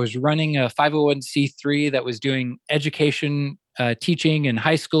Dallas. I was running a 501c3 that was doing education, teaching in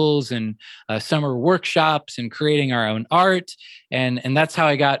high schools and summer workshops and creating our own art. And that's how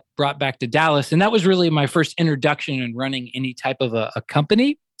I got brought back to Dallas. And that was really my first introduction in running any type of a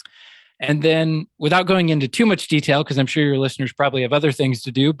company. And then, without going into too much detail, because I'm sure your listeners probably have other things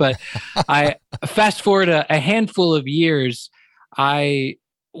to do, but I fast forward a handful of years, I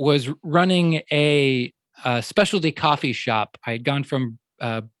was running a specialty coffee shop. I had gone from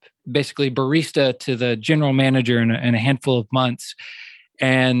basically barista to the general manager in a handful of months.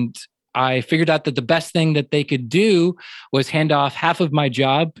 And I figured out that the best thing that they could do was hand off half of my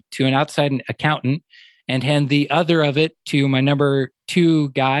job to an outside accountant and hand the other of it to my number 2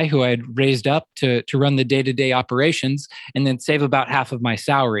 guy who I had raised up to run the day-to-day operations, and then save about half of my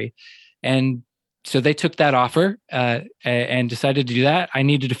salary. And so they took that offer and decided to do that. I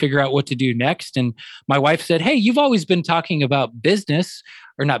needed to figure out what to do next. And my wife said, hey, you've always been talking about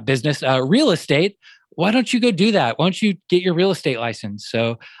real estate. Why don't you go do that? Why don't you get your real estate license?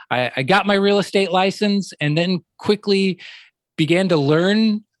 So I got my real estate license and then quickly began to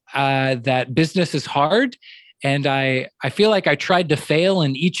learn that business is hard. And I feel like I tried to fail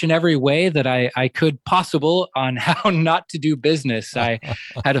in each and every way that I could possible on how not to do business. I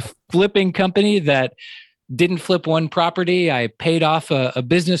had a flipping company that didn't flip one property. I paid off a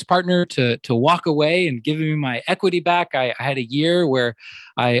business partner to walk away and give me my equity back. I had a year where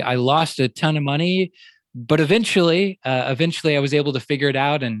I lost a ton of money, but eventually I was able to figure it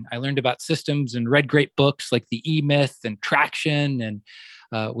out, and I learned about systems and read great books like the E-Myth and Traction, and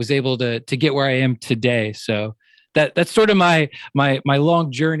was able to get where I am today. So that's sort of my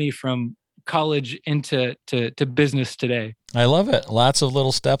long journey from college into business today. I love it. Lots of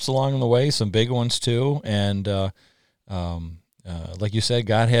little steps along the way, some big ones too. And like you said,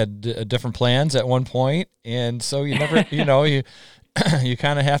 God had different plans at one point, and so you never, you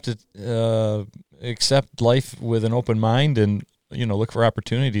kind of have to accept life with an open mind and look for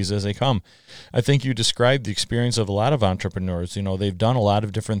opportunities as they come. I think you described the experience of a lot of entrepreneurs. They've done a lot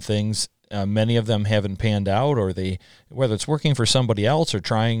of different things. Many of them haven't panned out, or whether it's working for somebody else or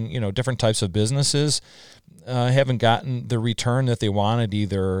trying, different types of businesses, haven't gotten the return that they wanted,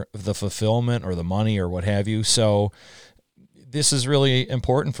 either the fulfillment or the money or what have you. So this is really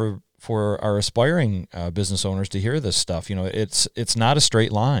important for our aspiring business owners to hear this stuff. It's not a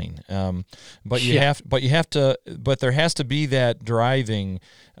straight line, but there has to be that driving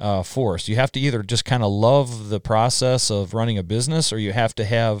force. You have to either just kind of love the process of running a business, or you have to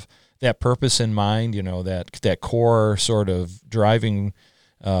have that purpose in mind, that core sort of driving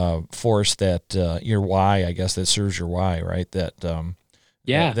force, that your why, I guess, that serves your why, right? That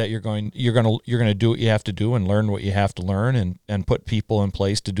that you're going to do what you have to do and learn what you have to learn, and put people in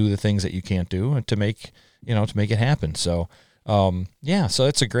place to do the things that you can't do, and to make it happen. So so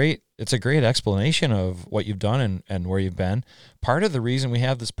it's a great explanation of what you've done and where you've been. Part of the reason we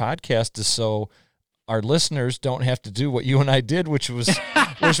have this podcast is so our listeners don't have to do what you and I did, which was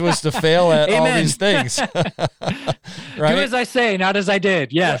to fail at all these things. Right? Do as I say, not as I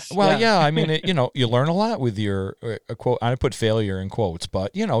did. Yes. Well, yeah. I mean, you learn a lot with your quote. I put failure in quotes,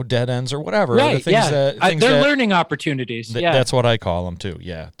 but dead ends or whatever. Right. The things they're learning opportunities. That's what I call them too.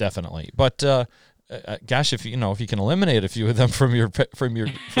 Yeah, definitely. But gosh, if you can eliminate a few of them from your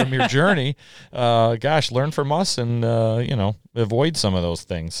journey, learn from us and avoid some of those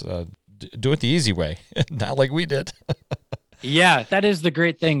things. Do it the easy way, not like we did. Yeah, that is the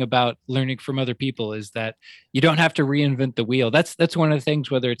great thing about learning from other people, is that you don't have to reinvent the wheel. That's one of the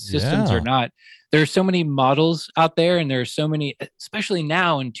things, whether it's systems or not. There are so many models out there, and there are so many, especially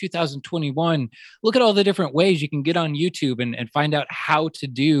now in 2021, look at all the different ways you can get on YouTube and find out how to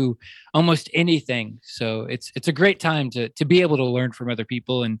do almost anything. So it's a great time to be able to learn from other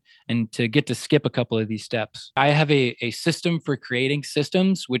people and to get to skip a couple of these steps. I have a system for creating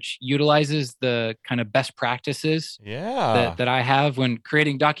systems, which utilizes the kind of best practices that I have when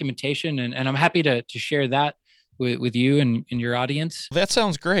creating documentation. And I'm happy to share that with you and your audience. That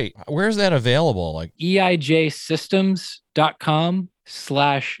sounds great. Where's that available? Like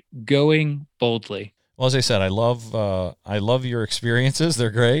eijsystems.com/going boldly. Well, as I said, I love your experiences. They're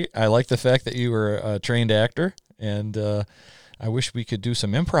great. I like the fact that you were a trained actor, and I wish we could do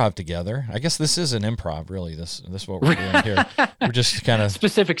some improv together. I guess this is an improv, really. This is what we're doing here. We're just kind of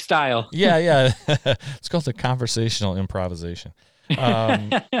specific style. Yeah. It's called the conversational improvisation.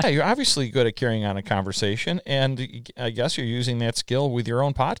 You're obviously good at carrying on a conversation, and I guess you're using that skill with your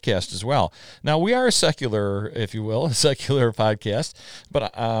own podcast as well. Now, we are a secular podcast,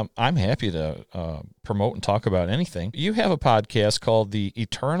 but I'm happy to promote and talk about anything. You have a podcast called The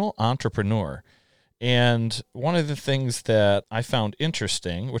Eternal Entrepreneur, and one of the things that I found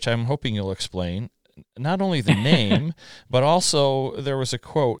interesting, which I'm hoping you'll explain, not only the name, but also there was a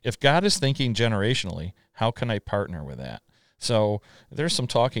quote, "If God is thinking generationally, how can I partner with that?" So there's some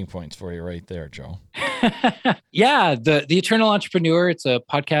talking points for you right there, Joe. Yeah, the Eternal Entrepreneur, it's a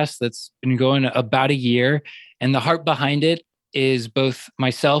podcast that's been going about a year. And the heart behind it is both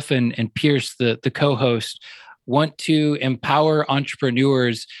myself and Pierce, the co-host, want to empower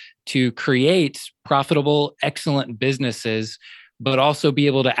entrepreneurs to create profitable, excellent businesses, but also be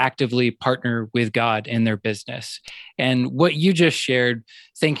able to actively partner with God in their business. And what you just shared,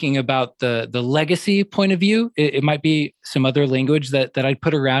 thinking about the legacy point of view, it might be some other language that I'd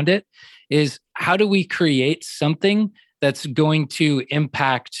put around it, is how do we create something that's going to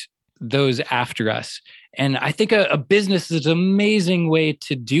impact those after us? And I think a business is an amazing way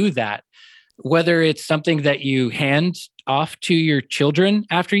to do that, whether it's something that you hand off to your children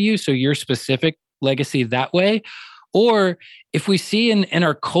after you, so your specific legacy that way, or if we see in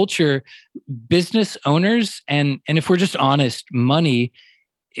our culture, business owners, and if we're just honest, money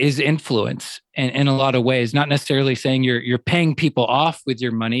is influence in a lot of ways. Not necessarily saying you're paying people off with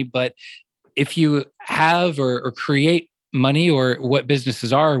your money, but if you have or create money, or what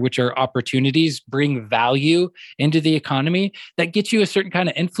businesses are, which are opportunities, bring value into the economy, that gets you a certain kind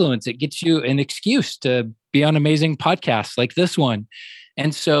of influence. It gets you an excuse to be on amazing podcasts like this one.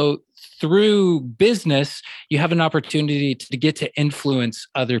 And so through business, you have an opportunity to get to influence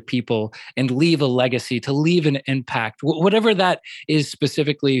other people and leave a legacy, to leave an impact, whatever that is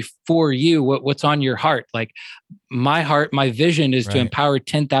specifically for you, what's on your heart. Like my heart, my vision is to empower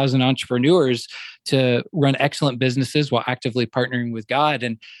 10,000 entrepreneurs to run excellent businesses while actively partnering with God.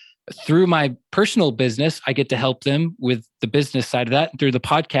 And through my personal business, I get to help them with the business side of that. And through the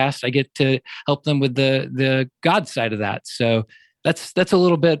podcast, I get to help them with the God side of that. So that's a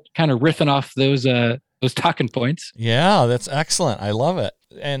little bit kind of riffing off those talking points. Yeah, that's excellent. I love it.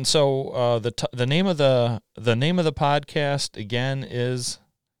 And so the name of the podcast again is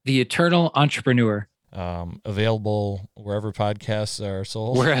The Eternal Entrepreneur. Available wherever podcasts are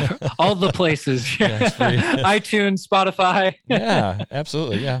sold. All the places. iTunes, Spotify. Yeah,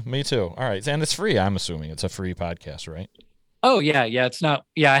 absolutely. Yeah, me too. All right. And it's free. I'm assuming it's a free podcast, right? Oh, yeah. Yeah. It's not.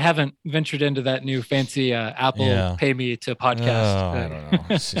 Yeah. I haven't ventured into that new fancy Apple pay me to podcast. Oh, I don't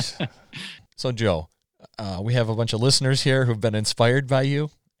know. So, Joe, we have a bunch of listeners here who've been inspired by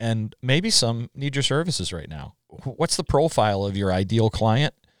you, and maybe some need your services right now. What's the profile of your ideal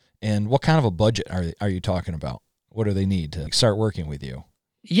client, and what kind of a budget are you talking about? What do they need to start working with you?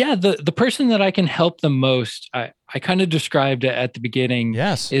 Yeah, the person that I can help the most, I kind of described it at the beginning,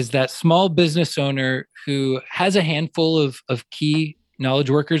 is that small business owner who has a handful of key knowledge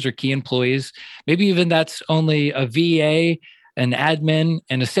workers or key employees. Maybe even that's only a VA, an admin,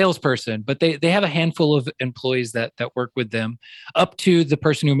 and a salesperson, but they have a handful of employees that work with them, up to the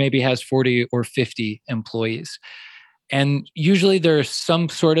person who maybe has 40 or 50 employees. And usually there's some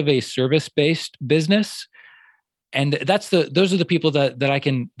sort of a service-based business. And those are the people that I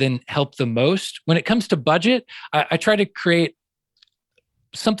can then help the most. When it comes to budget, I try to create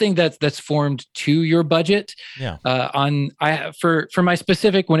something that's formed to your budget. Yeah. For my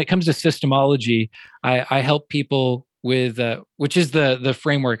specific, when it comes to systemology, I help people with which is the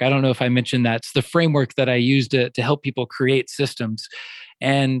framework. I don't know if I mentioned that. It's the framework that I use to help people create systems.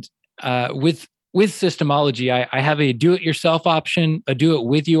 And with systemology, I have a do-it-yourself option, a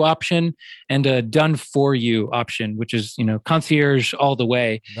do-it-with-you option, and a done-for-you option, which is concierge all the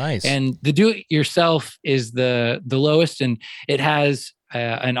way. Nice. And the do-it-yourself is the lowest, and it has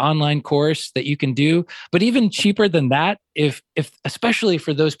an online course that you can do. But even cheaper than that, if especially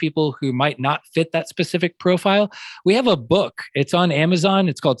for those people who might not fit that specific profile, we have a book. It's on Amazon.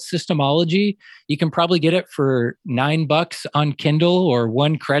 It's called Systemology. You can probably get it for $9 on Kindle or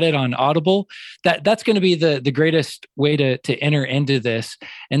 1 credit on Audible. That's going to be the greatest way to enter into this.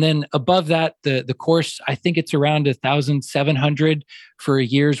 And then above that, the course, I think it's around $1,700 for a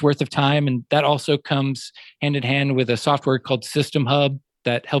year's worth of time. And that also comes hand in hand with a software called System Hub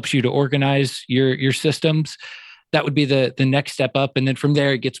that helps you to organize your systems. That would be the next step up. And then from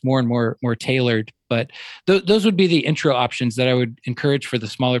there, it gets more and more tailored. But those would be the intro options that I would encourage for the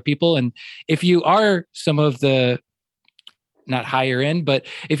smaller people. And if you are some of the, not higher end, but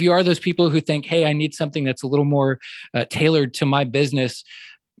if you are those people who think, hey, I need something that's a little more tailored to my business,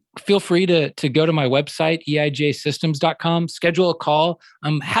 feel free to go to my website, eijsystems.com, schedule a call.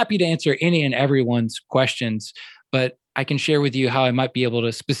 I'm happy to answer any and everyone's questions, but I can share with you how I might be able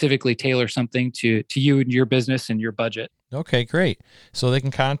to specifically tailor something to you and your business and your budget. Okay, great. So they can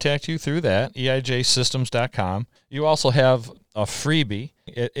contact you through that, eijsystems.com. You also have a freebie.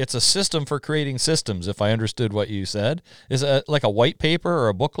 It's a system for creating systems, if I understood what you said. Is it like a white paper or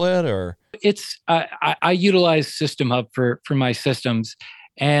a booklet? Or it's I utilize System Hub for my systems,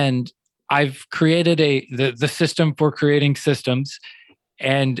 and I've created the system for creating systems.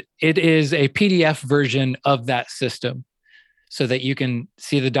 And it is a PDF version of that system so that you can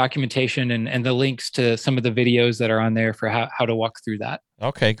see the documentation and the links to some of the videos that are on there for how to walk through that.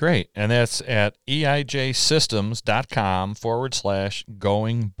 Okay, great. And that's at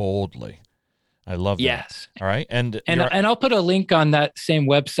eijsystems.com/going boldly. I love that. Yes. All right. And I'll put a link on that same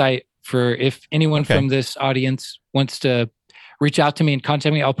website for if anyone from this audience wants to reach out to me and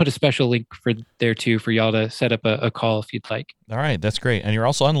contact me. I'll put a special link for there too for y'all to set up a call if you'd like. All right, that's great. And you're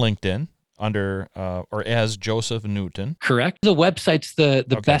also on LinkedIn under or as Joseph Newton. Correct. The website's the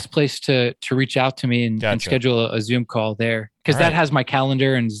best place to reach out to me and schedule a Zoom call there, because that has my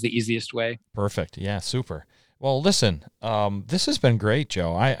calendar and is the easiest way. Perfect. Yeah, super. Well, listen, this has been great,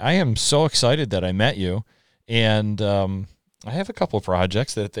 Joe. I am so excited that I met you, and I have a couple of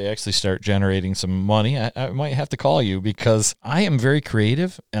projects that if they actually start generating some money, I might have to call you, because I am very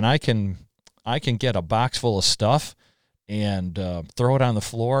creative and I can get a box full of stuff and throw it on the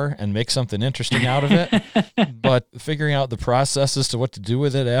floor and make something interesting out of it. But figuring out the processes to what to do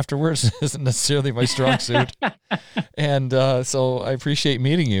with it afterwards isn't necessarily my strong suit. And so I appreciate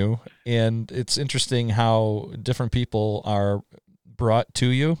meeting you. And it's interesting how different people are brought to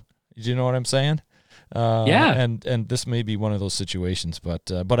you. Do you know what I'm saying? Yeah. And this may be one of those situations, but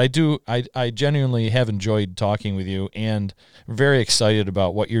I genuinely have enjoyed talking with you and very excited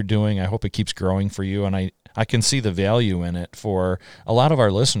about what you're doing. I hope it keeps growing for you. And I can see the value in it for a lot of our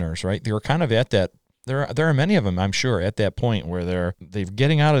listeners, right? They're kind of at that. There are many of them, I'm sure, at that point where they're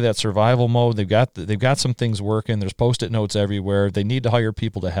getting out of that survival mode. They've got some things working. There's Post-it notes everywhere. They need to hire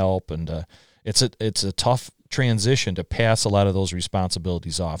people to help, and it's a tough transition to pass a lot of those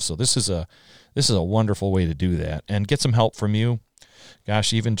responsibilities off. So this is a wonderful way to do that, and get some help from you.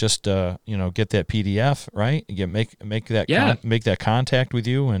 Gosh, even just get that PDF, right? Make that contact with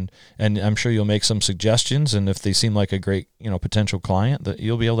you, and I'm sure you'll make some suggestions. And if they seem like a great potential client, that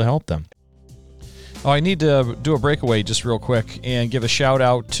you'll be able to help them. Oh, I need to do a breakaway just real quick and give a shout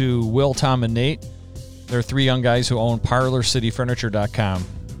out to Will, Tom, and Nate. They're 3 young guys who own ParlorCityFurniture.com.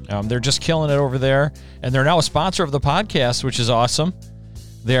 They're just killing it over there, and they're now a sponsor of the podcast, which is awesome.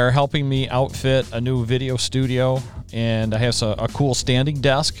 They're helping me outfit a new video studio, and I have a cool standing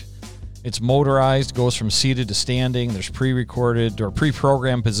desk. It's motorized, goes from seated to standing. There's pre-recorded or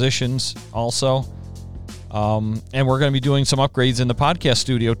pre-programmed positions also. And we're going to be doing some upgrades in the podcast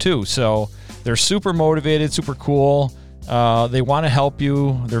studio too. So they're super motivated, super cool. They want to help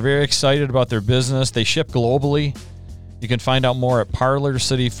you. They're very excited about their business. They ship globally. You can find out more at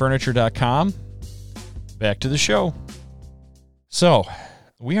ParlorCityFurniture.com. Back to the show. So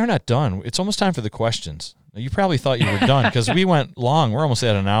we are not done. It's almost time for the questions. You probably thought you were done because we went long. We're almost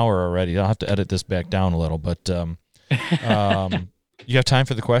at an hour already. I'll have to edit this back down a little, but you have time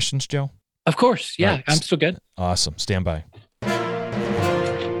for the questions, Joe? Of course. Yeah, right. I'm still good. Awesome. Stand by.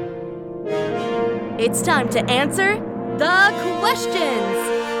 It's time to answer the questions.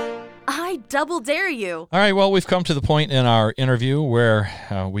 I double dare you. All right. Well, we've come to the point in our interview where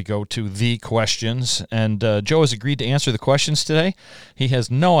we go to the questions, and Joe has agreed to answer the questions today. He has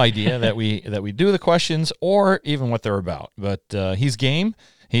no idea that we do the questions or even what they're about, but he's game.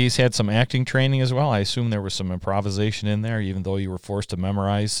 He's had some acting training as well. I assume there was some improvisation in there, even though you were forced to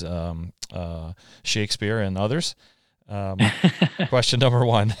memorize Shakespeare and others. Question number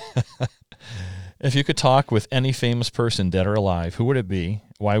 1. If you could talk with any famous person, dead or alive, who would it be?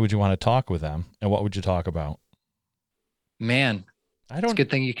 Why would you want to talk with them? And what would you talk about? Man, it's a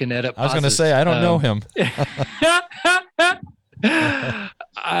good thing you can edit. I was going to say, I don't know him.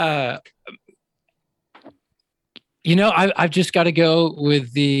 I've just got to go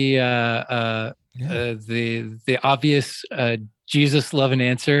with the obvious Jesus love and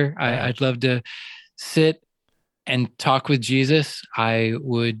answer. I'd love to sit and talk with Jesus. I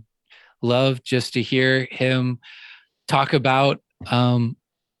would love just to hear him talk about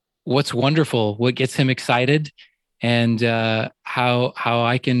what's wonderful, what gets him excited, and how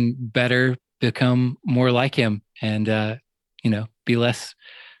I can better become more like him, and be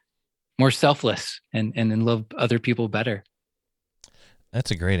more selfless and love other people better.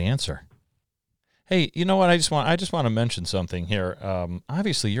 That's a great answer. Hey, you know what? I just want to mention something here.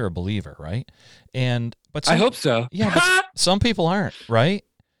 Obviously, you're a believer, right? But I hope so. Yeah, but some people aren't, right?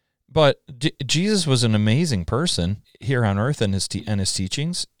 But Jesus was an amazing person here on earth and his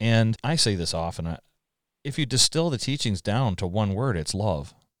teachings. And I say this often: if you distill the teachings down to one word, it's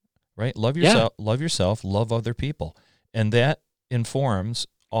love, right? Love yourself, love other people, and that informs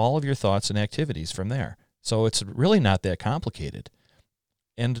all of your thoughts and activities from there. So it's really not that complicated.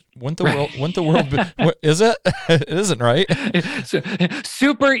 And wouldn't the world is it? It isn't, right?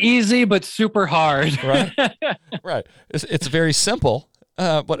 Super easy, but super hard. Right. Right. It's very simple.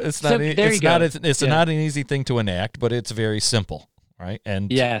 But it's not. It's not an easy thing to enact, but it's very simple, right?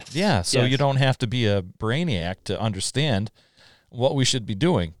 And so you don't have to be a brainiac to understand what we should be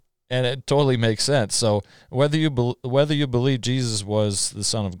doing, and it totally makes sense. So whether you believe Jesus was the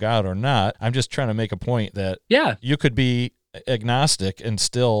Son of God or not, I'm just trying to make a point that you could be agnostic and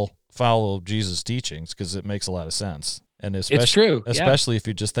still follow Jesus' teachings because it makes a lot of sense. And especially, it's true. Especially if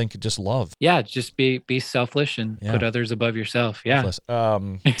you just think just love. Yeah, just be selfish and put others above yourself. Yeah.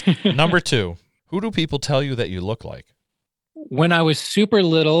 Number 2, who do people tell you that you look like? When I was super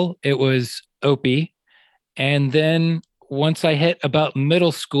little, it was Opie. And then once I hit about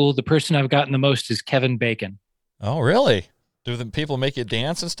middle school, the person I've gotten the most is Kevin Bacon. Oh, really? Do the people make you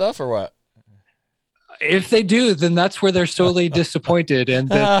dance and stuff or what? If they do, then that's where they're sorely disappointed, and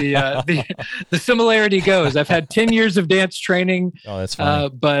that the similarity goes. I've had 10 years of dance training. Oh, that's funny.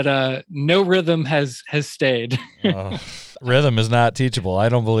 But no rhythm has stayed. Rhythm is not teachable, I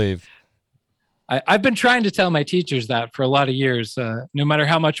don't believe. I've been trying to tell my teachers that for a lot of years, no matter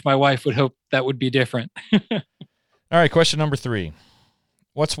how much my wife would hope that would be different. All right, question number 3.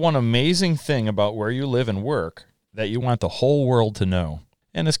 What's one amazing thing about where you live and work that you want the whole world to know?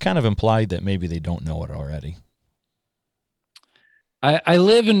 And it's kind of implied that maybe they don't know it already. I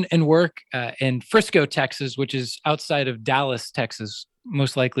live and work in Frisco, Texas, which is outside of Dallas, Texas,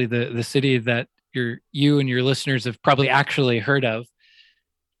 most likely the city that you and your listeners have probably actually heard of.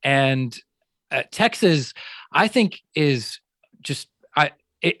 And Texas, I think, is just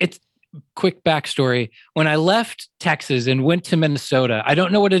it's quick backstory. When I left Texas and went to Minnesota, I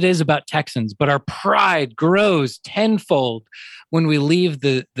don't know what it is about Texans, but our pride grows tenfold when we leave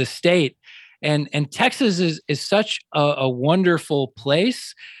the state. And Texas is such a wonderful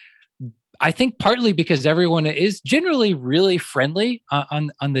place. I think partly because everyone is generally really friendly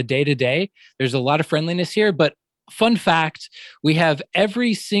on the day-to-day. There's a lot of friendliness here, but fun fact, we have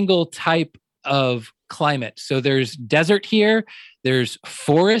every single type of climate. So there's desert here, there's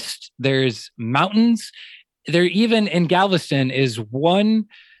forest, there's mountains. There even in Galveston is 1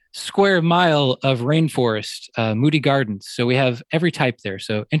 square mile of rainforest, Moody Gardens. So we have every type there.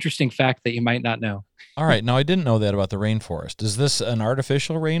 So interesting fact that you might not know. All right. Now, I didn't know that about the rainforest. Is this an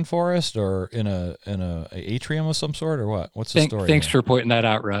artificial rainforest or in a atrium of some sort, or what? What's the story? Thanks for pointing that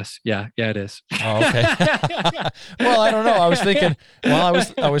out, Russ. Yeah, it is. Oh, okay. Well, I don't know. I was thinking. Well,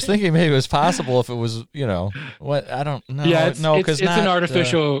 I was thinking maybe it was possible if it was, what, I don't know. Yeah, it's an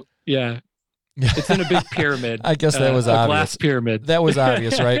artificial. Yeah. It's in a big pyramid. I guess that was obvious. A glass pyramid. That was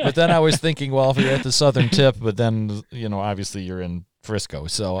obvious, right? But then I was thinking, well, if you're at the southern tip, but then, obviously you're in Frisco.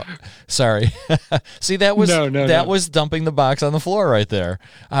 So sorry. See, that was dumping the box on the floor right there.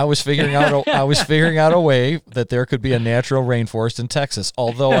 I was figuring out a way that there could be a natural rainforest in Texas,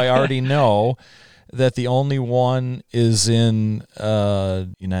 although I already know that the only one is in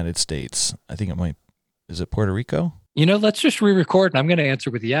United States. I think is it Puerto Rico? Let's just re-record, and I'm going to answer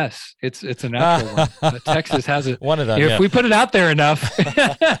with yes. It's a natural one. Texas has it. One of them. If we put it out there enough.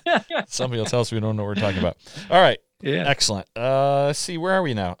 Somebody will tell us we don't know what we're talking about. All right. Yeah. Excellent. Let's see, where are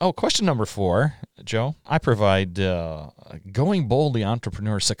we now? Oh, question number 4, Joe. I provide Going Boldly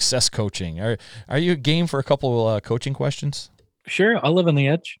Entrepreneur Success Coaching. Are you game for a couple coaching questions? Sure. I'll live on the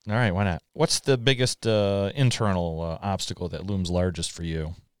edge. All right. Why not? What's the biggest internal obstacle that looms largest for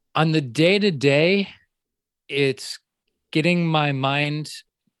you? On the day-to-day, it's getting my mind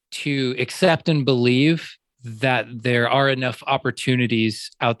to accept and believe that there are enough opportunities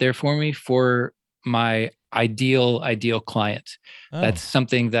out there for me for my ideal client. Oh. That's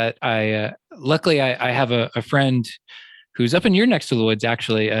something that luckily I have a friend who's up in your neck of the woods,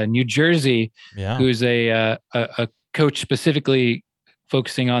 actually, New Jersey, who's a coach specifically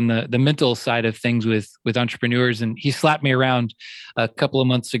focusing on the mental side of things with entrepreneurs. And he slapped me around a couple of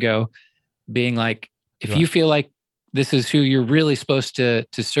months ago being like, if you feel like this is who you're really supposed to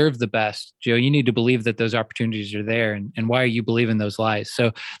serve the best, Joe, you need to believe that those opportunities are there. And why are you believing those lies?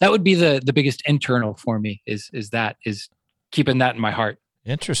 So that would be the biggest internal for me is keeping that in my heart.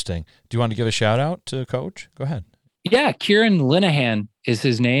 Interesting. Do you want to give a shout out to Coach? Go ahead. Yeah. Kieran Linehan is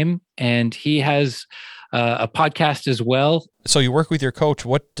his name. And he has a podcast as well. So you work with your coach.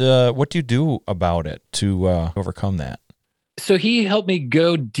 What do you do about it to overcome that? So he helped me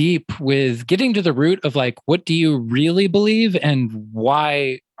go deep with getting to the root of like, what do you really believe and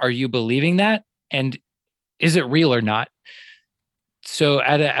why are you believing that? And is it real or not? So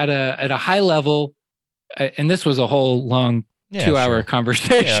at a high level, and this was a whole long 2-hour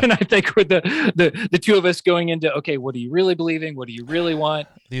conversation, I think, with the two of us going into, okay, what are you really believing? What do you really want?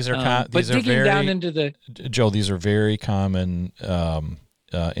 These are down into Joe, these are very common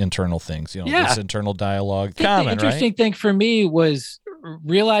internal things, this internal dialogue. Common, the interesting thing for me was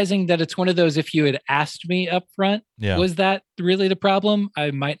realizing that it's one of those, if you had asked me up front, was that really the problem?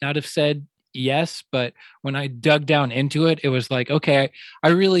 I might not have said yes, but when I dug down into it, it was like, okay, I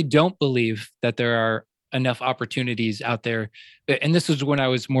really don't believe that there are enough opportunities out there. And this was when I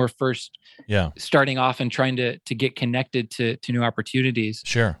was more first starting off and trying to get connected to new opportunities.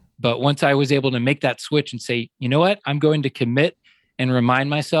 Sure. But once I was able to make that switch and say, you know what, I'm going to commit and remind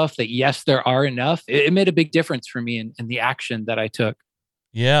myself that, yes, there are enough. It made a big difference for me in the action that I took.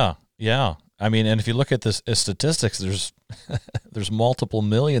 Yeah. I mean, and if you look at this statistics, there's multiple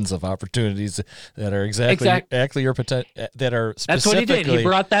millions of opportunities that are exactly your that are specifically. That's what he did. He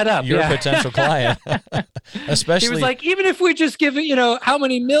brought that up. Your potential client, especially. He was like, even if we just give it, how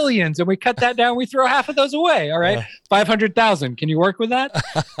many millions, and we cut that down, we throw half of those away. All right, 500,000. Can you work with that?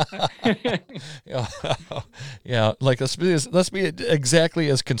 Yeah, like let's be exactly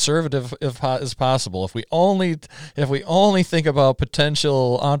as conservative as possible. If we only think about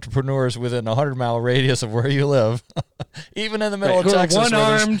potential entrepreneurs within a 100-mile radius of where you live, even in the middle of Texas,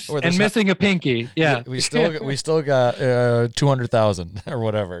 one-armed and missing a pinky. Yeah, we still got 200,000 or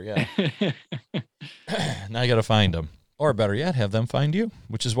whatever. Yeah. Now you got to find them, or better yet, have them find you,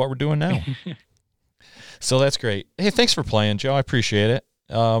 which is what we're doing now. So that's great. Hey, thanks for playing, Joe. I appreciate it.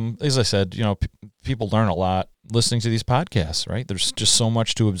 As I said, people learn a lot listening to these podcasts, right? There's just so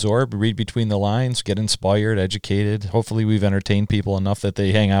much to absorb, read between the lines, get inspired, educated. Hopefully we've entertained people enough that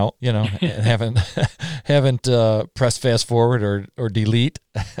they hang out, and haven't pressed fast forward or delete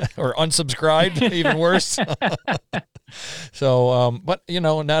or unsubscribed, even worse. So, but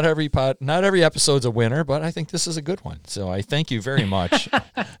not every episode's a winner, but I think this is a good one. So I thank you very much.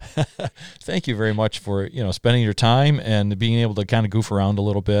 Thank you very much for, spending your time and being able to kind of goof around a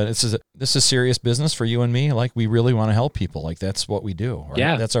little bit. This is serious business for you and me. Like, we really want to help people. Like, that's what we do. Right?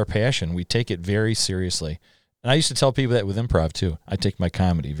 Yeah. That's our passion. We take it very seriously. And I used to tell people that with improv too. I take my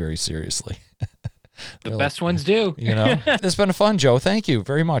comedy very seriously. The best ones do. It's been fun, Joe. Thank you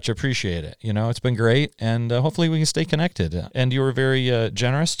very much. I appreciate it. It's been great, and hopefully we can stay connected. And you were very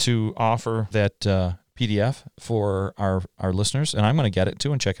generous to offer that PDF for our listeners, and I'm going to get it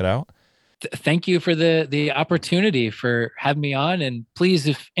too and check it out. Thank you for the opportunity for having me on. And please,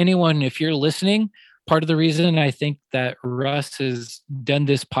 if you're listening, part of the reason I think that Russ has done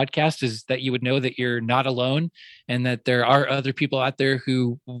this podcast is that you would know that you're not alone and that there are other people out there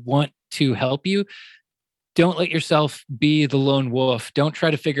who want to help you. Don't let yourself be the lone wolf. Don't try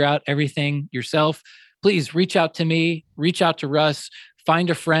to figure out everything yourself. Please reach out to me, reach out to Russ, find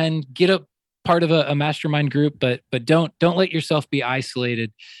a friend, get a part of a mastermind group, but don't let yourself be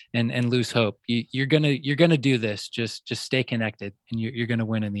isolated and lose hope. You're gonna do this. Just stay connected, and you're gonna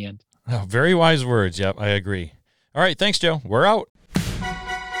win in the end. Oh, very wise words. Yep, I agree. All right, thanks, Joe. We're out.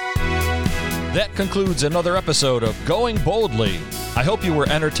 That concludes another episode of Going Boldly. I hope you were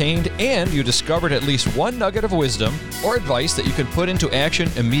entertained and you discovered at least one nugget of wisdom or advice that you can put into action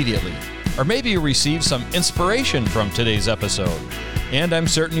immediately. Or maybe you received some inspiration from today's episode. And I'm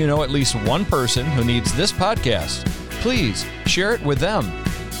certain you know at least one person who needs this podcast. Please share it with them.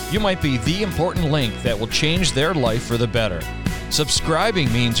 You might be the important link that will change their life for the better.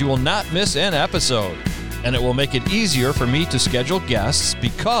 Subscribing means you will not miss an episode. And it will make it easier for me to schedule guests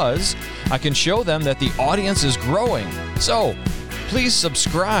because I can show them that the audience is growing. So, please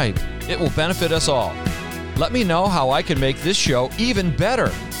subscribe. It will benefit us all. Let me know how I can make this show even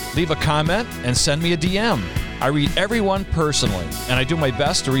better. Leave a comment and send me a DM. I read everyone personally, and I do my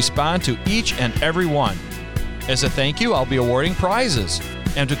best to respond to each and every one. As a thank you, I'll be awarding prizes.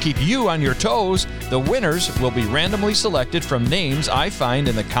 And to keep you on your toes, the winners will be randomly selected from names I find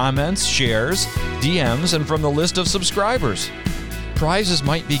in the comments, shares, DMs, and from the list of subscribers. Prizes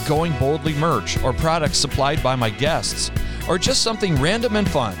might be Going Boldly merch or products supplied by my guests, or just something random and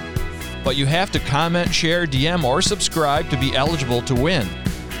fun. But you have to comment, share, DM, or subscribe to be eligible to win.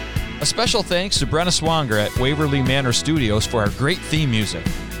 A special thanks to Brenna Swanger at Waverly Manor Studios for our great theme music.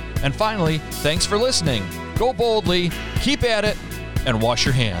 And finally, thanks for listening. Go boldly, keep at it, and wash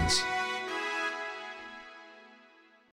your hands.